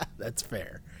 That's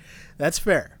fair. That's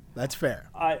fair.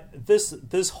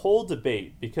 This whole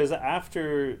debate, because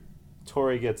after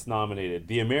Tori gets nominated,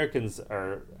 the Americans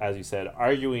are, as you said,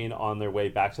 arguing on their way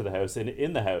back to the house and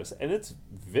in the house, and it's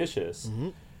vicious. Mm-hmm.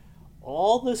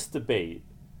 All this debate,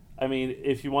 I mean,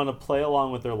 if you want to play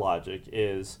along with their logic,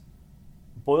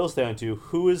 boils down to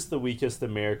who is the weakest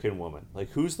American woman?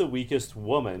 Like, who's the weakest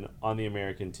woman on the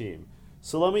American team?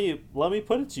 So let me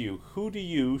put it to you. Who do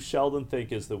you, Sheldon,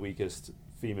 think is the weakest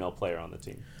female player on the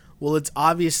team? Well, it's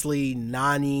obviously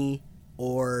Nany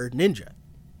or Ninja.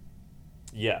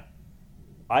 Yeah,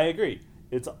 I agree.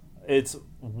 It's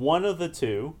one of the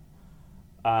two.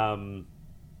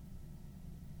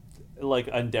 Like,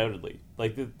 undoubtedly.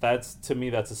 Like, that's, to me,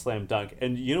 that's a slam dunk.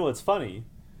 And you know what's funny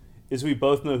is we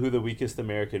both know who the weakest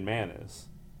American man is.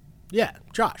 Yeah,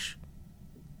 Josh.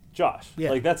 Yeah.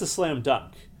 Like, that's a slam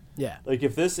dunk. Yeah. Like,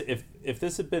 if this had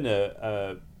been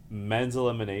a men's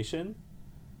elimination,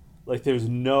 like, there's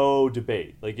no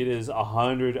debate. Like, it is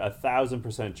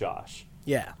 1,000% Josh.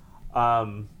 Yeah.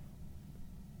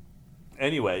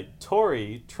 Anyway,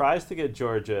 Tori tries to get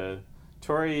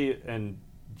Tori and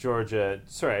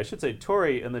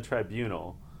the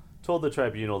tribunal told the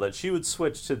tribunal that she would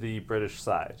switch to the British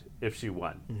side if she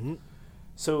won. Mm-hmm.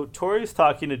 So Tori's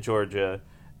talking to Georgia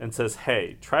and says,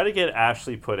 hey, try to get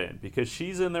Ashley put in, because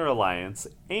she's in their alliance,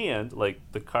 and like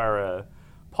the Kara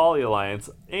Paulie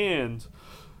alliance, and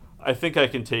I think I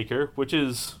can take her, which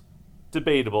is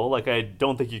debatable. Like, I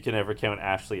don't think you can ever count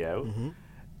Ashley out. Mm-hmm.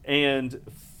 And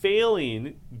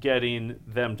failing getting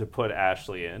them to put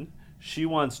Ashley in, she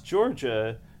wants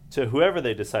Georgia to, whoever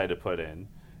they decide to put in,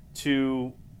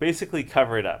 to basically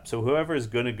cover it up. So whoever is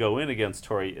going to go in against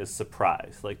Tori is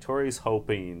surprised. Like, Tori's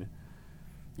hoping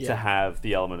to have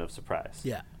the element of surprise.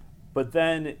 Yeah. But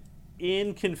then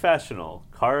in confessional,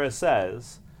 Kara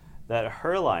says that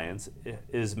her alliance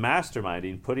is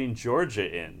masterminding putting Georgia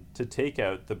in to take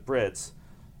out the Brits'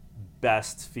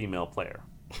 best female player.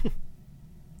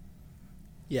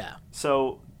 Yeah.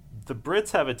 So the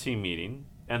Brits have a team meeting,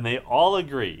 and they all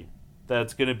agree that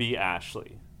it's going to be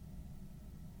Ashley.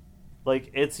 Like,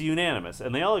 it's unanimous.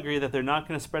 And they all agree that they're not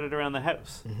going to spread it around the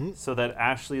house, so that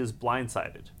Ashley is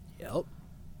blindsided. Yep.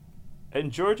 And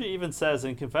Georgia even says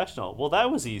in confessional, well, that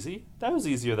was easy. That was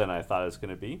easier than I thought it was going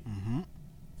to be. Mm-hmm.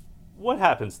 What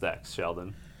happens next,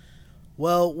 Sheldon?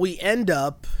 Well, we end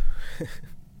up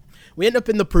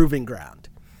in the proving ground.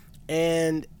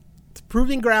 And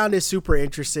Proving Ground is super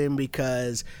interesting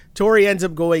because Tori ends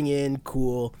up going in,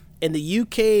 cool. And the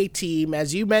UK team,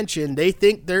 as you mentioned, they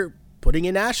think they're putting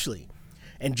in Ashley.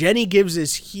 And Jenny gives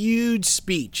this huge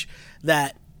speech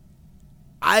that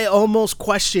I almost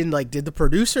questioned, like, did the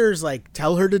producers, like,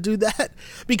 tell her to do that?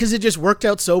 Because it just worked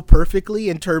out so perfectly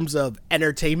in terms of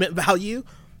entertainment value.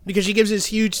 Because she gives this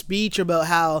huge speech about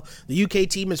how the UK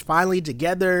team is finally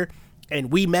together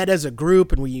and we met as a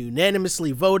group and we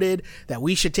unanimously voted that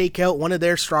we should take out one of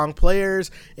their strong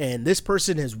players. And this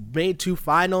person has made 2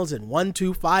 finals and won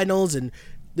 2 finals. And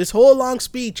this whole long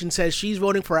speech and says she's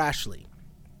voting for Ashley.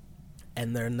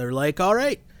 And then they're like, all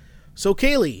right, so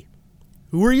Kaylee,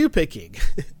 who are you picking?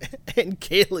 And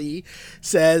Kaylee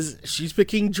says she's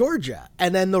picking Georgia.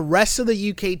 And then the rest of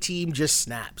the UK team just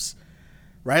snaps,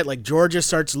 right? Like Georgia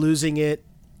starts losing it.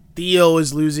 Theo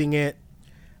is losing it.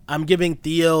 I'm giving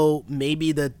Theo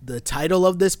maybe the title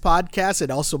of this podcast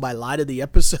and also my line of the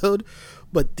episode.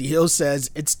 But Theo says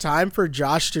it's time for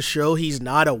Josh to show he's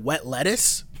not a wet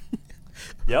lettuce.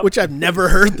 Yep. Which I've never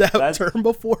heard that term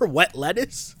before, wet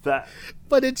lettuce.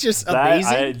 But it's just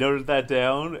amazing. I noted that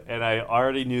down, and I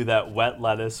already knew that wet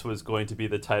lettuce was going to be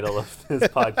the title of this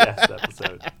podcast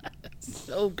episode.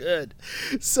 So good.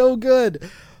 So good.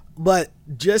 But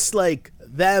just like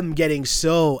them getting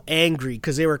so angry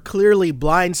because they were clearly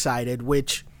blindsided,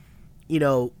 which, you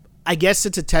know, I guess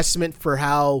it's a testament for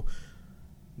how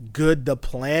good the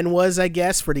plan was, I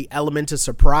guess, for the element of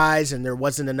surprise, and there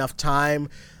wasn't enough time.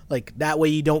 Like, that way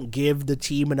you don't give the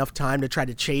team enough time to try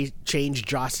to change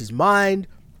Joss's mind.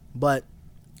 But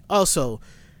also,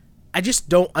 I just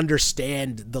don't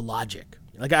understand the logic.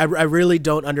 Like, I really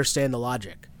don't understand the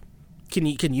logic. Can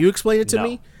you explain it to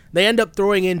me? They end up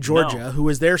throwing in Georgia, who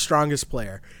is their strongest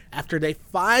player, after they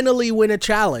finally win a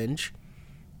challenge.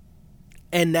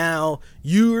 And now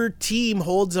your team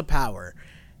holds a power.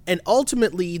 And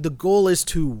ultimately, the goal is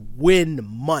to win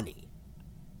money.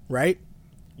 Right?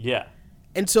 Yeah.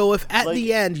 And so if at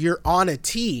the end you're on a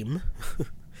team,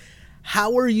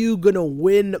 how are you going to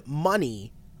win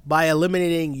money by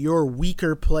eliminating your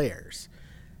weaker players?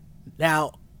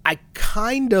 Now, I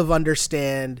kind of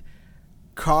understand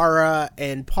Cara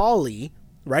and Paulie,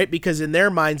 right? Because in their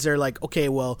minds, they're like, okay,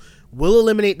 well, we'll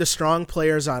eliminate the strong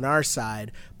players on our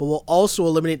side, but we'll also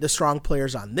eliminate the strong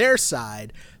players on their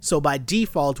side. So by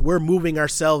default, we're moving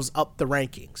ourselves up the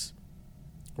rankings,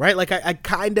 right? Like I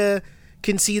kind of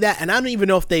can see that, and I don't even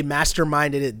know if they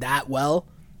masterminded it that well,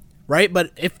 right? But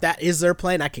if that is their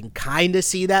plan, I can kind of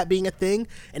see that being a thing,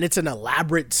 and it's an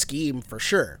elaborate scheme for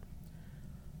sure.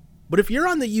 But if you're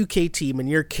on the UK team and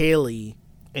you're Kaylee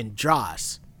and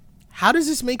Joss, how does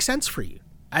this make sense for you?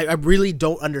 I really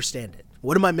don't understand it.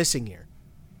 What am I missing here?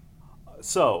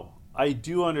 So, I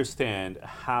do understand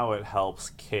how it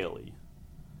helps Kaylee.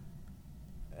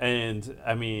 And,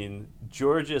 I mean,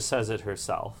 Georgia says it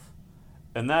herself.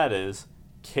 And that is,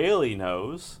 Kaylee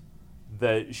knows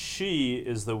that she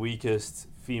is the weakest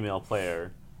female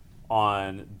player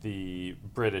on the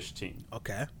British team.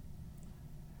 Okay.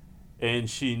 And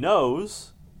she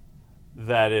knows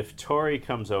that if Tori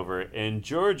comes over and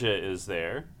Georgia is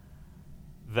there,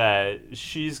 that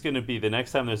she's going to be, the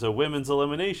next time there's a women's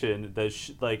elimination,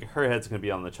 that her head's going to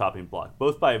be on the chopping block,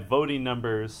 both by voting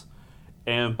numbers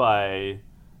and by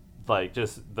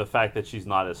just the fact that she's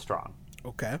not as strong.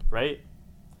 Okay. Right?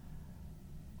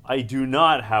 I do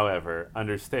not, however,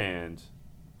 understand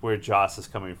where Joss is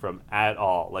coming from at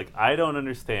all. Like, I don't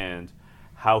understand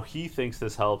how he thinks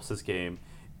this helps his game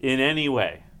in any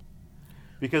way.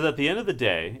 Because at the end of the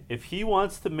day, if he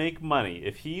wants to make money,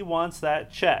 if he wants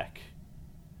that check,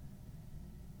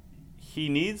 he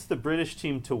needs the British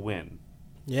team to win.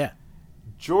 Yeah.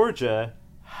 Georgia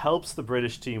helps the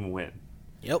British team win.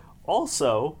 Yep.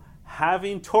 Also,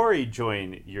 having Tori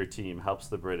join your team helps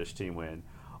the British team win.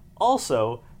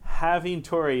 Also, having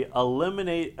Tori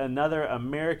eliminate another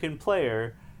American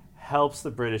player helps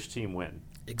the British team win.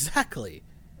 Exactly.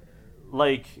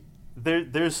 Like,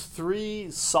 there's 3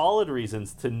 solid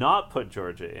reasons to not put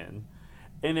Georgia in.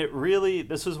 And it really,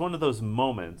 this was one of those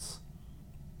moments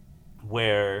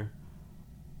where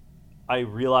I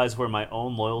realized where my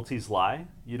own loyalties lie.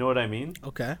 You know what I mean?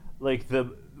 Okay. Like,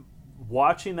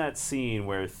 watching that scene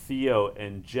where Theo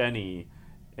and Jenny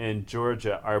and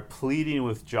Georgia are pleading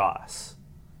with Joss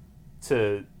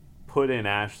to put in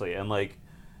Ashley, and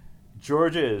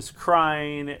Georgia is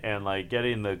crying and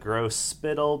getting the gross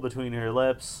spittle between her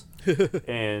lips.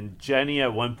 And Jenny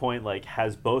at one point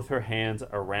has both her hands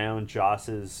around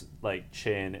Joss's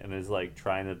chin and is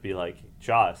trying to be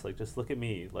Joss, just look at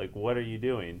me, what are you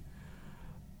doing?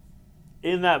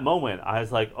 in that moment, I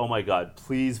was like, oh my God,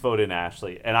 please vote in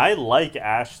Ashley. And I like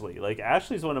Ashley. Like,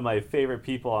 Ashley's one of my favorite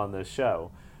people on this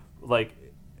show. Like,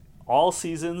 all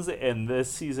seasons and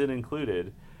this season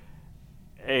included.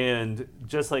 And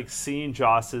just like seeing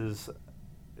Joss's,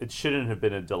 it shouldn't have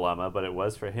been a dilemma, but it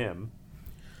was for him.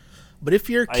 But if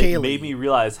you're Kaylee, it made me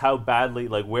realize how badly,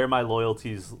 like, where my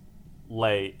loyalties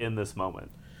lay in this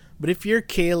moment. But if you're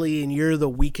Kaylee and you're the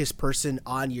weakest person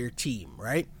on your team,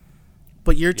 right?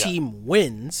 But your team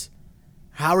wins,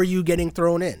 how are you getting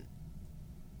thrown in?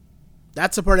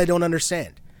 That's the part I don't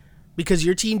understand. Because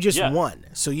your team just won.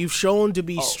 So you've shown to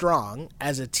be strong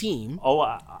as a team.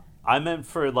 I meant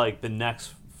for, like, the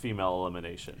next female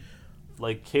elimination.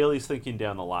 Like, Kaylee's thinking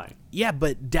down the line. Yeah,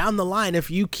 but down the line, if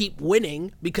you keep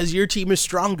winning because your team is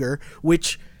stronger,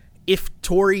 which if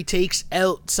Tori takes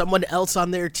out someone else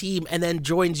on their team and then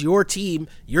joins your team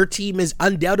is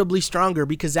undoubtedly stronger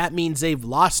because that means they've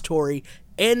lost Tori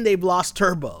and they've lost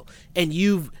Turbo. And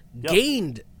you've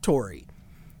gained Tori.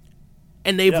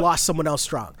 And they've lost someone else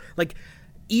strong. Like,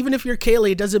 even if you're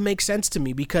Kaylee, it doesn't make sense to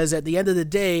me because at the end of the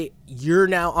day, you're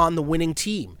now on the winning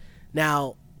team.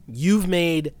 Now, you've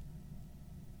made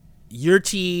your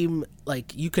team,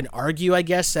 like, you can argue, I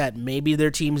guess, that maybe their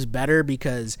team's better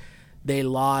because they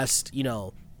lost, you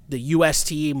know, the U.S.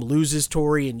 team loses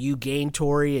Tori and you gain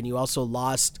Tori and you also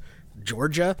lost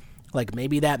Georgia. Like,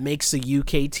 maybe that makes the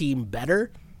UK team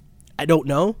better. I don't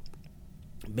know.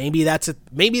 Maybe that's a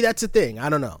thing. I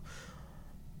don't know.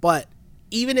 But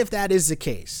even if that is the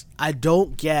case, I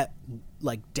don't get,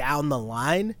 like, down the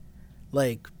line,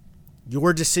 like,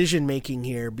 your decision making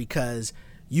here because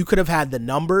you could have had the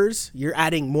numbers. You're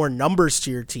adding more numbers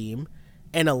to your team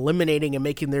and eliminating and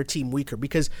making their team weaker.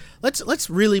 Because let's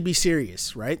really be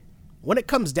serious, right? When it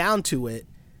comes down to it,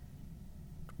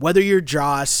 whether you're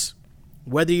Joss,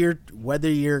 whether you're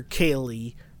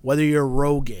Kaylee, whether you're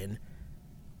Rogan,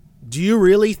 do you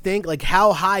really think, like,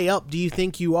 how high up do you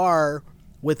think you are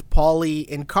with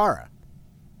Paulie and Cara?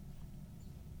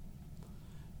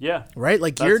 Yeah. Right?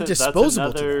 Like, you're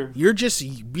disposable to them. You're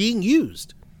just being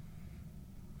used.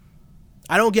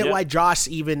 I don't get why Joss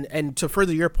even, and to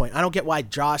further your point, I don't get why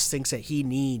Joss thinks that he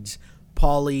needs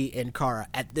Paulie and Cara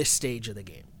at this stage of the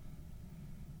game.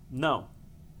 No.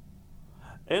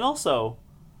 And also,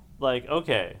 like,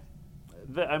 okay,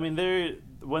 when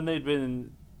they'd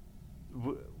been,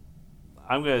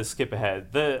 I'm going to skip ahead.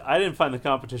 I didn't find the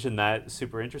competition that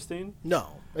super interesting.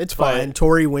 No, it's fine.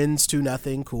 Tori wins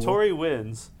 2-0. Cool. Tori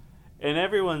wins. And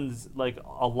everyone's, like,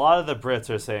 a lot of the Brits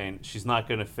are saying she's not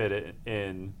going to fit it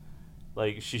in.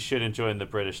 Like, she shouldn't join the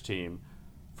British team.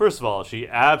 First of all, she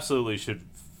absolutely should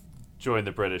join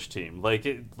the British team. Like,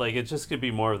 it just could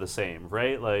be more of the same,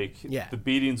 right? Like, the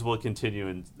beatings will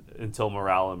continue until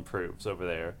morale improves over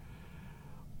there.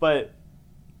 But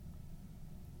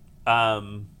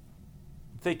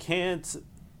they can't,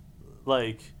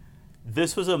 like,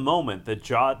 this was a moment that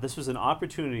this was an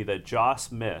opportunity that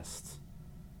Joss missed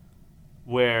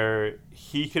where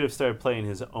he could have started playing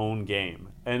his own game.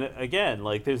 And again,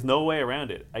 like, there's no way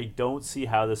around it. I don't see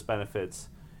how this benefits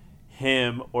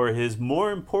him or his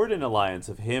more important alliance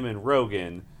of him and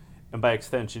Rogan, and by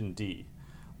extension D.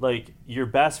 Like, your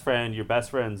best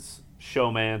friend's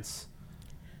showmance.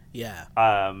 Yeah.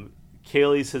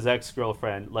 Kaylee's his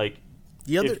ex-girlfriend. Like,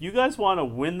 if you guys want to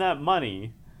win that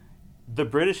money, the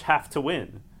British have to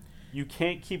win. You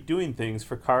can't keep doing things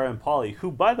for Cara and Paulie,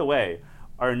 who, by the way,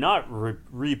 are not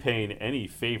repaying any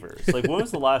favors. Like, when was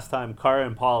the last time Cara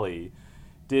and Paulie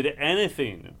did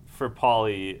anything for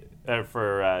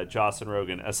Joss and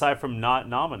Rogan, aside from not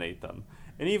nominate them?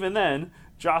 And even then,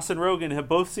 Joss and Rogan have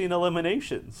both seen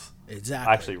eliminations.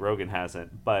 Exactly. Actually, Rogan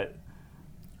hasn't, but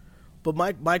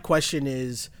my question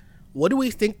is, what do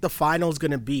we think the final's going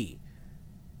to be?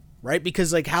 Right?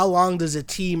 Because, like, how long does a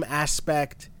team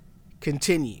aspect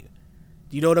continue?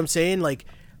 Do you know what I'm saying? Like,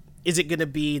 is it going to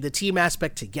be the team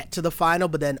aspect to get to the final,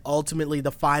 but then ultimately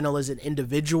the final is an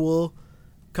individual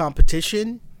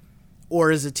competition?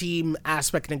 Or is the team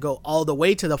aspect going to go all the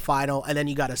way to the final and then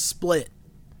you got to split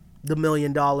the $1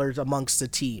 million amongst the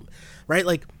team? Right?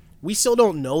 Like, we still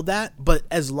don't know that, but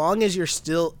as long as you're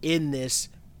still in this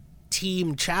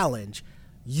team challenge,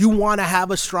 you want to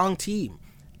have a strong team.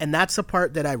 And that's the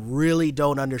part that I really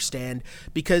don't understand,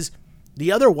 because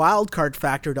the other wild card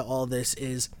factor to all this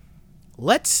is,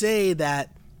 let's say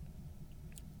that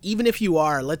even if you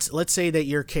are, let's say that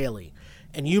you're Kaylee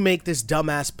and you make this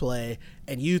dumbass play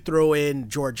and you throw in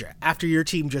Georgia after your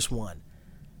team just won.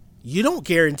 You don't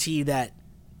guarantee that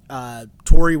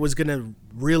Tori was going to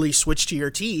really switch to your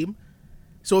team.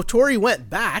 So if Tori went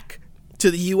back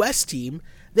to the U.S. team,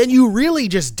 then you really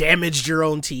just damaged your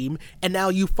own team, and now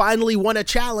you finally won a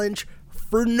challenge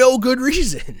for no good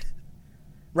reason.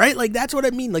 Right? Like, that's what I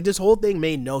mean. Like, this whole thing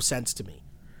made no sense to me.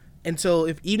 And so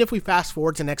even if we fast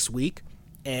forward to next week,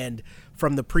 and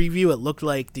from the preview it looked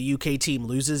like the UK team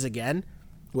loses again,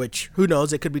 which, who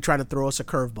knows, it could be trying to throw us a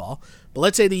curveball. But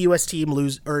let's say the US team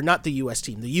not the US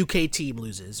team, the UK team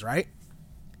loses, right?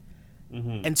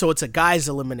 Mm-hmm. And so it's a guy's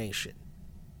elimination.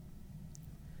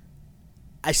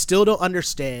 I still don't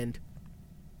understand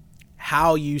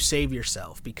how you save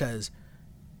yourself, because,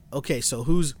 okay, so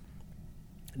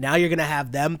now you're going to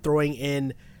have them throwing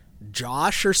in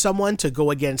Josh or someone to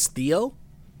go against Theo?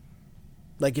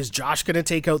 Like, is Josh going to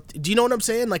take out... Do you know what I'm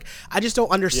saying? Like, I just don't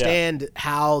understand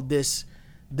how this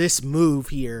move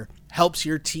here helps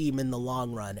your team in the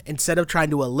long run, instead of trying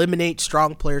to eliminate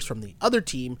strong players from the other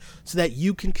team so that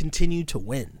you can continue to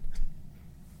win.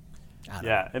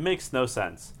 Yeah, it makes no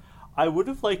sense. I would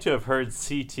have liked to have heard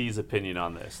CT's opinion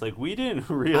on this. Like, we didn't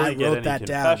really get any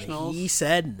confessionals. He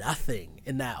said nothing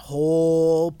in that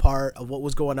whole part of what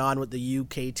was going on with the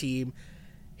UK team.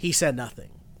 He said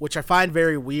nothing, which I find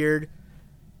very weird,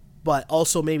 but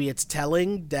also maybe it's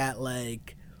telling that,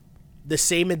 like, the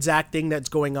same exact thing that's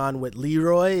going on with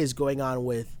Leroy is going on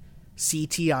with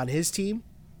CT on his team,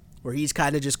 where he's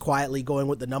kind of just quietly going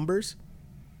with the numbers.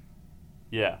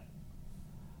 Yeah.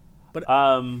 But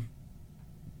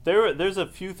there's a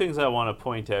few things I want to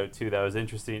point out, too, that was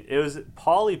interesting. It was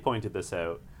Paulie pointed this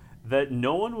out, that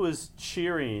no one was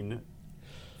cheering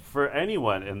for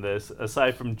anyone in this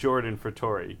aside from Jordan for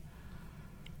Tori.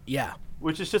 Yeah.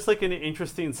 Which is just like an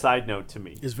interesting side note to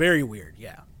me. It's very weird,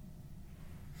 yeah.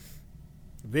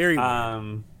 Very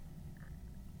weird.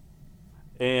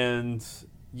 And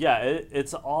yeah,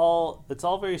 it's all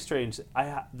very strange.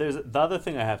 There's the other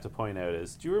thing I have to point out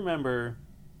is, do you remember,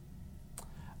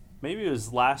 maybe it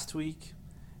was last week,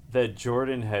 that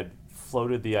Jordan had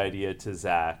floated the idea to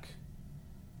Zach,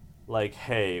 like,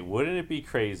 hey, wouldn't it be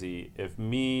crazy if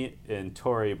me and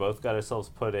Tori both got ourselves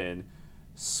put in,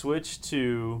 switch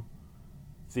to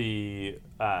the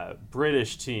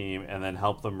British team, and then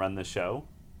help them run the show?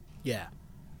 Yeah.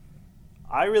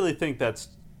 I really think that's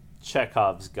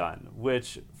Chekhov's gun,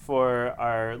 which, for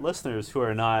our listeners who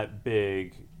are not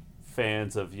big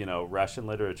fans of, Russian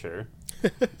literature,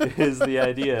 is the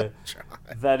idea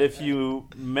that if you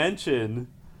mention,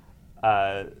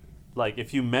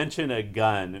 if you mention a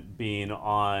gun being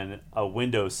on a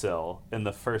windowsill in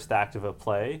the first act of a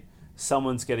play,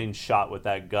 someone's getting shot with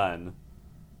that gun,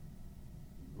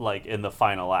 like, in the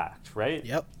final act, right?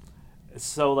 Yep.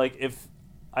 So, like, if...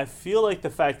 I feel like the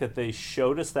fact that they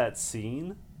showed us that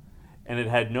scene and it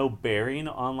had no bearing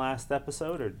on last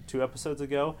episode or 2 episodes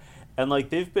ago, and,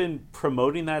 like, they've been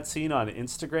promoting that scene on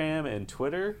Instagram and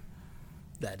Twitter.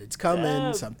 That it's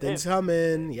coming, something's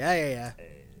coming. Yeah.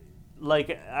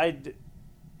 Like,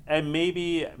 and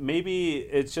maybe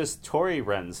it's just Tori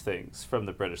runs things from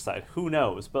the British side. Who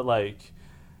knows? But, like,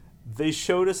 they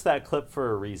showed us that clip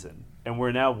for a reason, and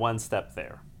we're now one step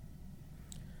there.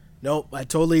 Nope, I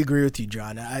totally agree with you,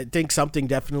 John. I think something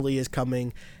definitely is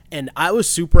coming, and I was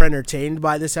super entertained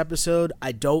by this episode.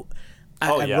 I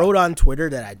wrote on Twitter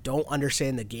that I don't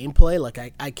understand the gameplay. Like,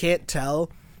 I can't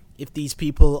tell if these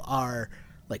people are,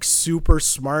 like, super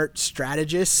smart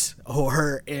strategists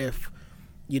or if,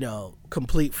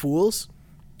 complete fools.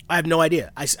 I have no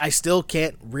idea. I still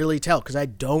can't really tell because I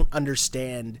don't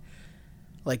understand,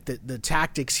 like, the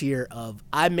tactics here of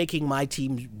I'm making my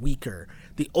team weaker.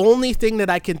 The only thing that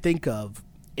I can think of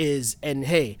is, and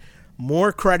hey,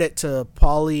 more credit to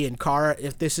Paulie and Kara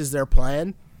if this is their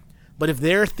plan, but if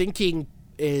their thinking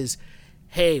is,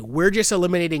 hey, we're just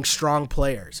eliminating strong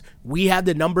players. We have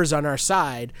the numbers on our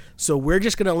side, so we're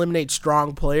just going to eliminate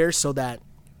strong players so that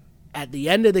at the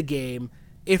end of the game,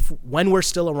 when we're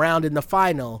still around in the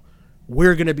final,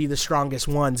 we're going to be the strongest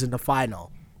ones in the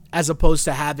final, as opposed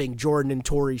to having Jordan and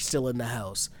Tori still in the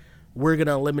house. We're going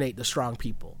to eliminate the strong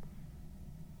people.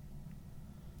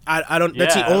 I don't.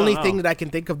 That's the only thing that I can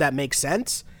think of that makes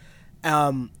sense.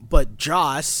 But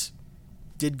Joss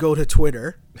did go to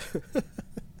Twitter.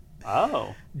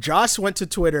 Oh. Joss went to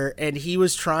Twitter and he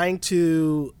was trying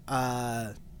to,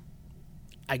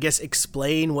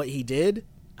 explain what he did.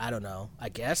 I don't know. I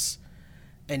guess.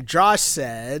 And Josh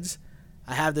said,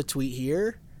 I have the tweet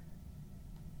here.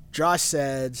 Josh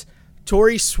says,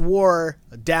 Tori swore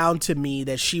down to me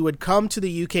that she would come to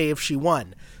the UK if she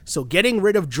won. So getting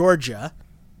rid of Georgia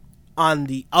on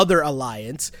the other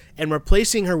alliance and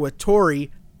replacing her with Tori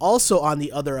also on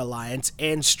the other alliance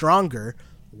and stronger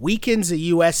weakens the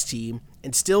US team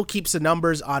and still keeps the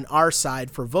numbers on our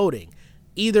side for voting.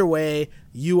 Either way,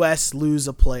 US lose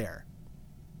a player.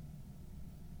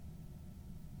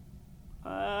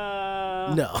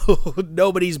 No,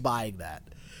 nobody's buying that.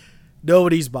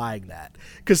 Nobody's buying that.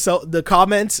 Because so the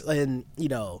comments, and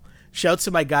shouts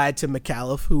to my guy Tim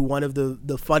McAuliffe, who one of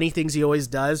the funny things he always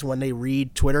does when they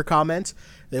read Twitter comments,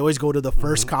 they always go to the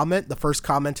first comment. The first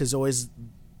comment is always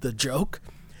the joke.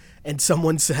 And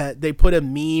someone said, they put a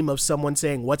meme of someone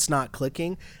saying, "What's not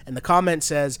clicking?" And the comment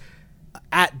says,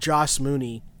 at Josh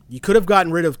Mooney, "You could have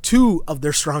gotten rid of 2 of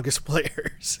their strongest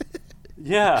players."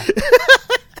 Yeah.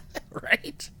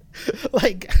 Right?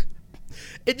 Like,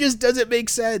 it just doesn't make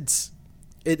sense.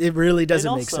 It really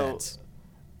doesn't make sense.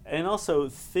 And also,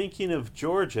 thinking of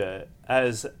Georgia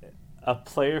as a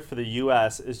player for the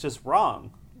U.S. is just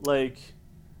wrong. Like,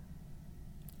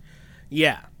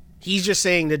 yeah. He's just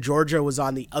saying that Georgia was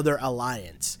on the other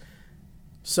alliance.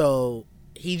 So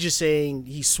he's just saying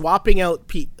he's swapping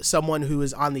out someone who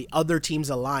is on the other team's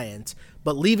alliance,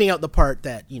 but leaving out the part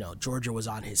that, Georgia was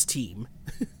on his team.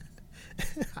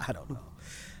 I don't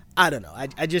know.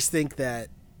 I just think that,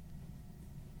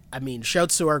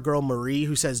 shouts to our girl Marie,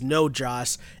 who says, "No,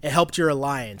 Joss, it helped your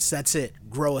alliance. That's it.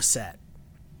 Grow a set."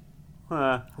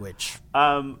 Which...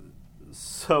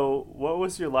 So, what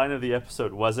was your line of the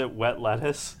episode? Was it wet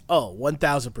lettuce? Oh,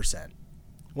 1,000%.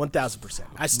 1,000%.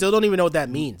 I still don't even know what that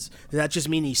means. Does that just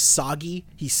mean he's soggy?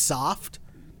 He's soft?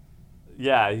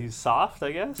 Yeah, he's soft,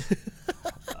 I guess.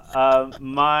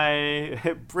 My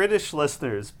British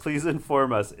listeners, please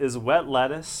inform us. Is wet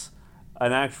lettuce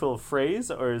an actual phrase,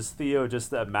 or is Theo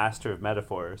just a master of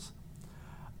metaphors?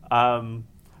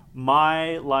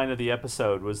 My line of the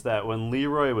episode was that when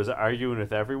Leroy was arguing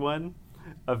with everyone,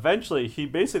 eventually he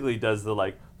basically does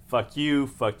the fuck you,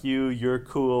 you're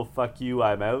cool, fuck you,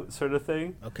 I'm out sort of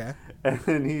thing. Okay. And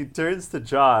then he turns to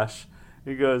Josh.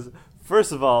 He goes,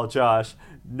 "First of all, Josh,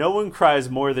 no one cries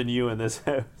more than you in this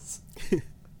house."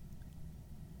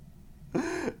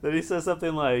 Then he says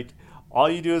something like, "All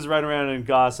you do is run around and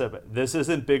gossip. This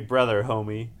isn't Big Brother,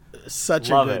 homie." Such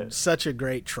a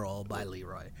great troll by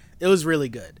Leroy. It was really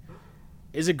good.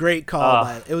 It was a great call.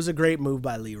 It was a great move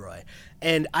by Leroy.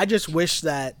 And I just wish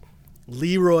that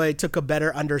Leroy took a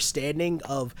better understanding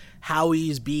of how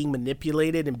he's being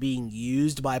manipulated and being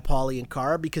used by Paulie and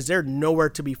Cara, because they're nowhere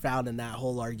to be found in that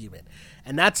whole argument.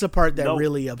 And that's the part that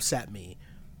really upset me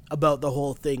about the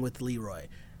whole thing with Leroy,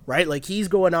 right? Like, he's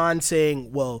going on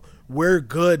saying, well, we're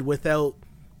good without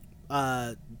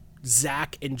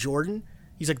Zach and Jordan.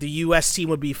 He's like, the U.S. team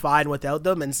would be fine without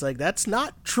them. And it's like, that's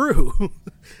not true,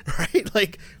 right?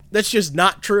 Like, that's just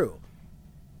not true.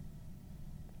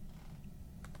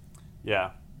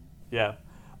 Yeah.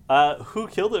 Who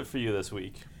killed it for you this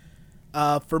week?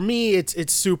 For me,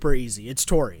 it's super easy. It's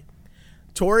Tori.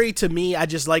 Tori, to me, I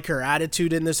just like her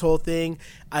attitude in this whole thing.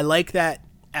 I like that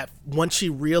once she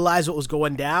realized what was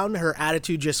going down, her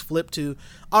attitude just flipped to,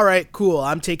 all right, cool,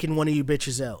 I'm taking one of you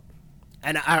bitches out.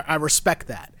 And I respect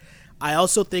that. I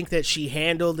also think that she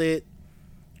handled it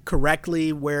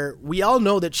correctly, where we all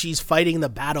know that she's fighting the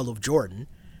battle of Jordan,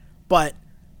 but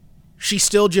she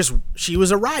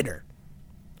was a rider,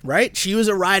 right? She was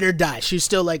a ride or die. She's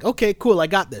still like, okay, cool, I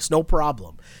got this, no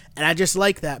problem. And I just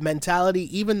like that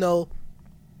mentality, even though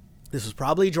this was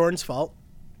probably Jordan's fault.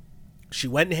 She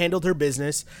went and handled her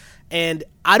business. And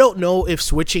I don't know if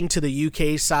switching to the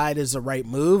UK side is the right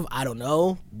move. I don't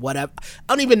know. Whatever.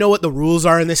 I don't even know what the rules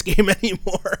are in this game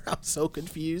anymore. I'm so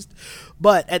confused.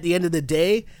 But at the end of the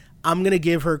day, I'm going to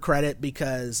give her credit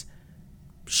because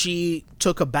she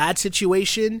took a bad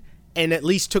situation and at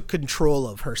least took control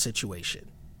of her situation.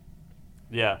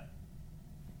 Yeah.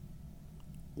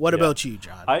 What about you,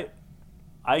 John?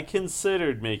 I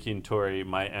considered making Tori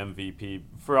my MVP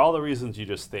for all the reasons you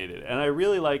just stated. And I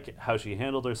really like how she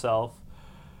handled herself.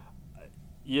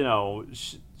 You know,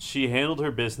 she handled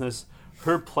her business.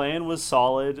 Her plan was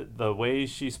solid. The way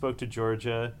she spoke to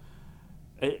Georgia.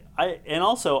 And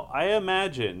also, I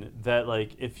imagine that,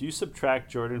 like, if you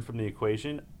subtract Jordan from the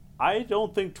equation, I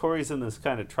don't think Tori's in this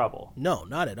kind of trouble. No,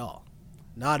 not at all.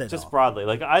 Not at all. Just broadly.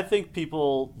 Like, I think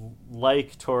people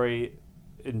like Tori,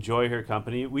 enjoy her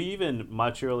company. We even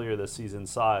much earlier this season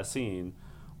saw a scene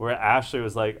where Ashley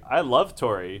was like, I love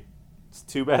Tori. It's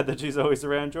too bad that she's always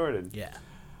around Jordan. Yeah.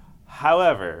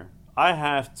 However, I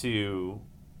have to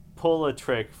pull a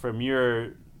trick from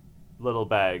your little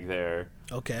bag there.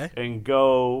 Okay. And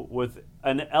go with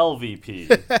an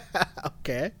LVP.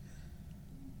 Okay.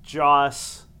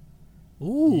 Joss,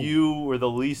 ooh, you were the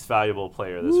least valuable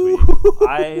player this week.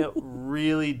 I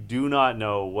really do not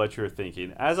know what you're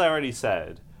thinking. As I already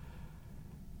said,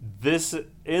 this,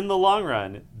 in the long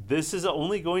run, this is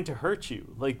only going to hurt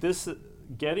you. Like, this,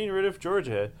 getting rid of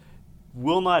Georgia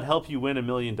will not help you win $1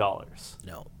 million.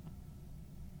 No.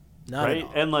 Not right? at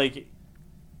all. And, like,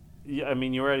 I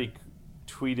mean, you already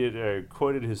tweeted or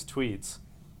quoted his tweets.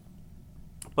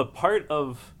 But part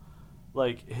of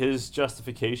like his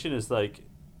justification is like,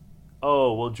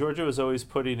 oh well, Georgia was always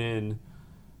putting in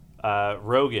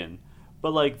Rogan,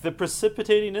 but like the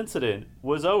precipitating incident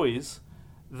was always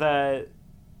that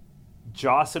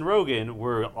Joss and Rogan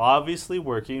were obviously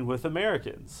working with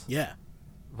Americans. Yeah.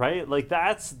 Right? Like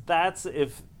that's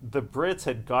if the Brits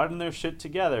had gotten their shit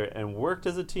together and worked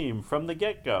as a team from the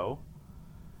get-go,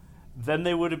 then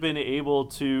they would have been able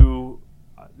to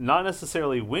not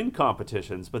necessarily win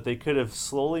competitions, but they could have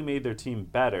slowly made their team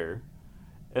better.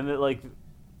 And that like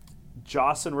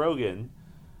Joss and Rogan,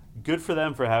 good for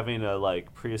them for having a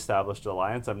like pre-established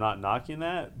alliance. I'm not knocking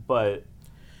that, but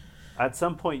at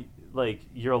some point like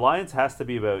your alliance has to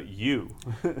be about you.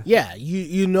 Yeah,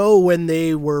 you know when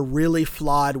they were really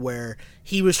flawed, where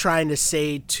he was trying to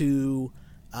say to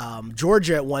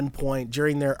Georgia at one point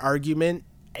during their argument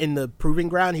in the proving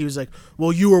ground, he was like,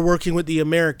 well, you were working with the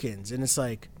Americans. And it's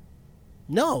like,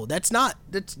 no, that's not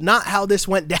how this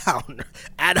went down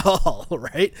at all,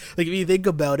 right? Like if you think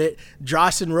about it,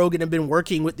 Joss and Rogan have been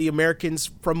working with the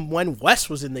Americans from when Wes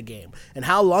was in the game. And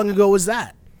how long ago was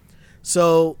that?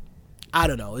 So I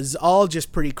don't know. It's all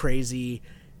just pretty crazy.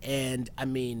 And, I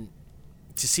mean,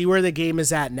 to see where the game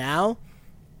is at now,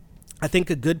 I think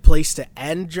a good place to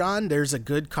end, John, there's a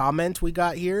good comment we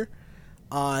got here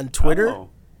on Twitter. Oh.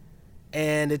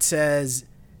 And it says,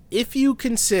 if you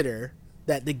consider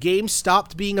that the game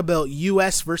stopped being about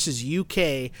U.S. versus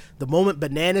U.K. the moment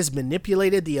Bananas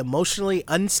manipulated the emotionally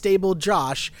unstable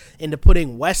Josh into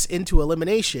putting Wes into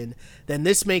elimination, then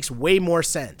this makes way more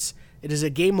sense. It is a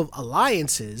game of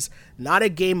alliances, not a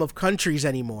game of countries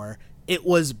anymore. It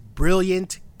was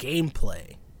brilliant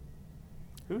gameplay.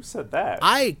 Who said that?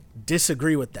 I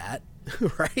disagree with that,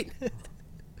 right?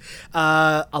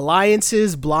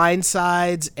 Alliances,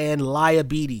 blindsides, and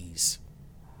liabilities.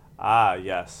 Ah,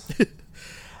 yes.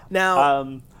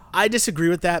 Now, I disagree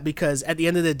with that because at the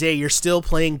end of the day, you're still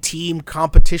playing team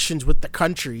competitions with the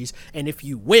countries, and if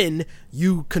you win,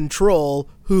 you control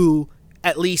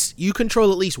at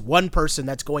least one person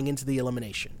that's going into the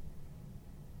elimination.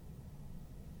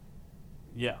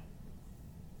 Yeah.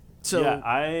 So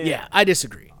yeah, I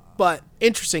disagree. But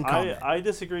interesting comment. I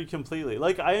disagree completely.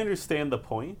 Like I understand the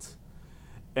point,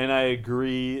 and I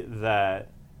agree that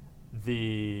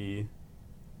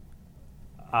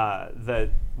that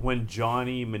when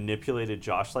Johnny manipulated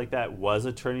Josh like that was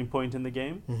a turning point in the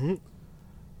game. Mm-hmm.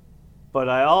 But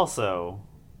I also,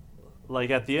 like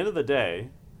at the end of the day,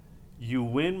 you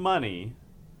win money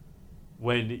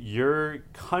when your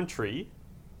country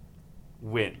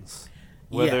wins.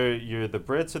 Whether you're the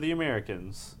Brits or the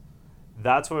Americans,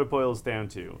 that's what it boils down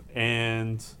to.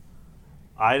 And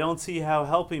I don't see how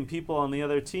helping people on the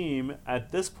other team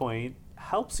at this point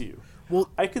helps you. Well,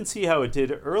 I can see how it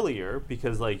did earlier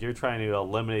because like you're trying to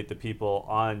eliminate the people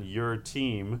on your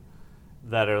team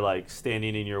that are like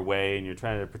standing in your way and you're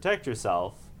trying to protect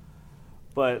yourself.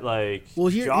 But like, well,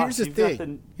 Josh, here's the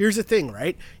thing. Here's the thing,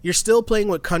 right? You're still playing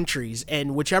with countries,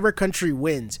 and whichever country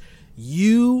wins,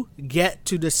 you get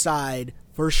to decide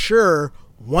for sure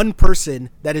one person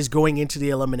that is going into the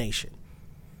elimination.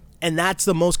 And that's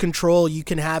the most control you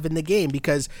can have in the game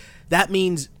because that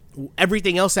means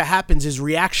everything else that happens is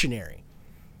reactionary.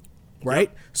 Right?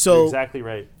 Yep, so you're exactly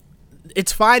right.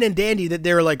 It's fine and dandy that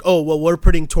they're like, oh, well, we're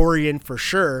putting Tori in for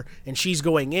sure, and she's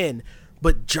going in.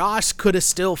 But Josh could have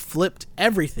still flipped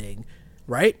everything,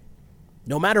 right?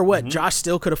 No matter what, Josh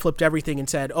still could have flipped everything and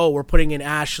said, oh, we're putting in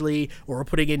Ashley, or we're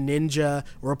putting in Ninja,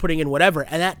 or we're putting in whatever.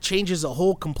 And that changes the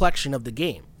whole complexion of the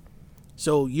game.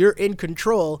 So you're in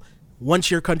control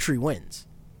once your country wins.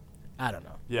 I don't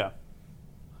know. Yeah.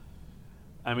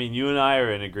 I mean, you and I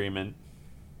are in agreement.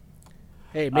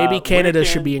 Hey, maybe Canada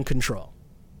should be in control.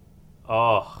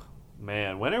 Oh,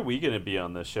 man. When are we going to be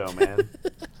on this show, man?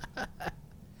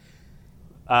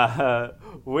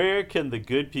 Where can the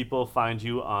good people find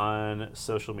you on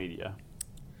social media?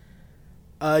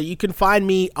 You can find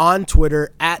me on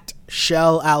Twitter at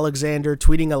Shell Alexander,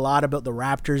 tweeting a lot about the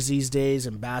Raptors these days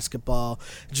and basketball.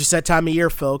 It's just that time of year,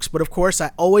 folks. But of course,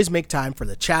 I always make time for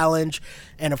the challenge.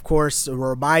 And of course, a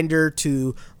reminder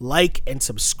to like and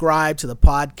subscribe to the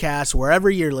podcast wherever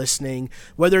you're listening,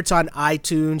 whether it's on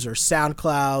iTunes or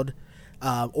SoundCloud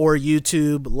or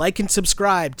YouTube. Like and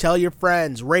subscribe, tell your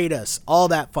friends, rate us, all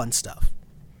that fun stuff.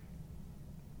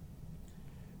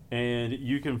 And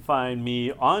you can find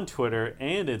me on Twitter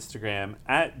and Instagram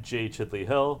at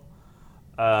jchidleyhill.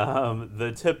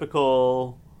 The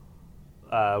typical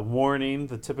warning,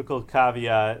 the typical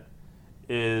caveat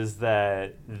is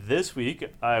that this week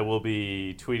I will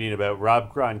be tweeting about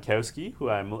Rob Gronkowski, who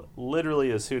I'm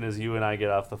literally, as soon as you and I get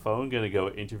off the phone, going to go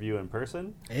interview in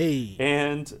person. Hey.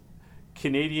 And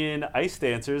Canadian ice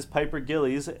dancers Piper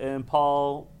Gillies and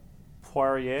Paul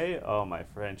Poirier. Oh, my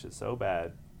French is so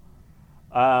bad.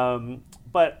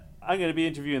 But I'm going to be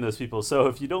interviewing those people. So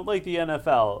if you don't like the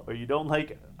NFL or you don't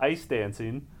like ice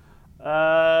dancing,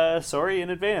 sorry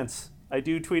in advance. I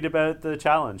do tweet about the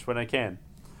challenge when I can.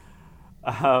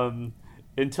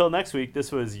 Until next week,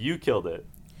 this was You Killed It.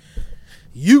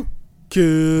 You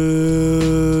killed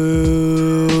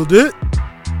it.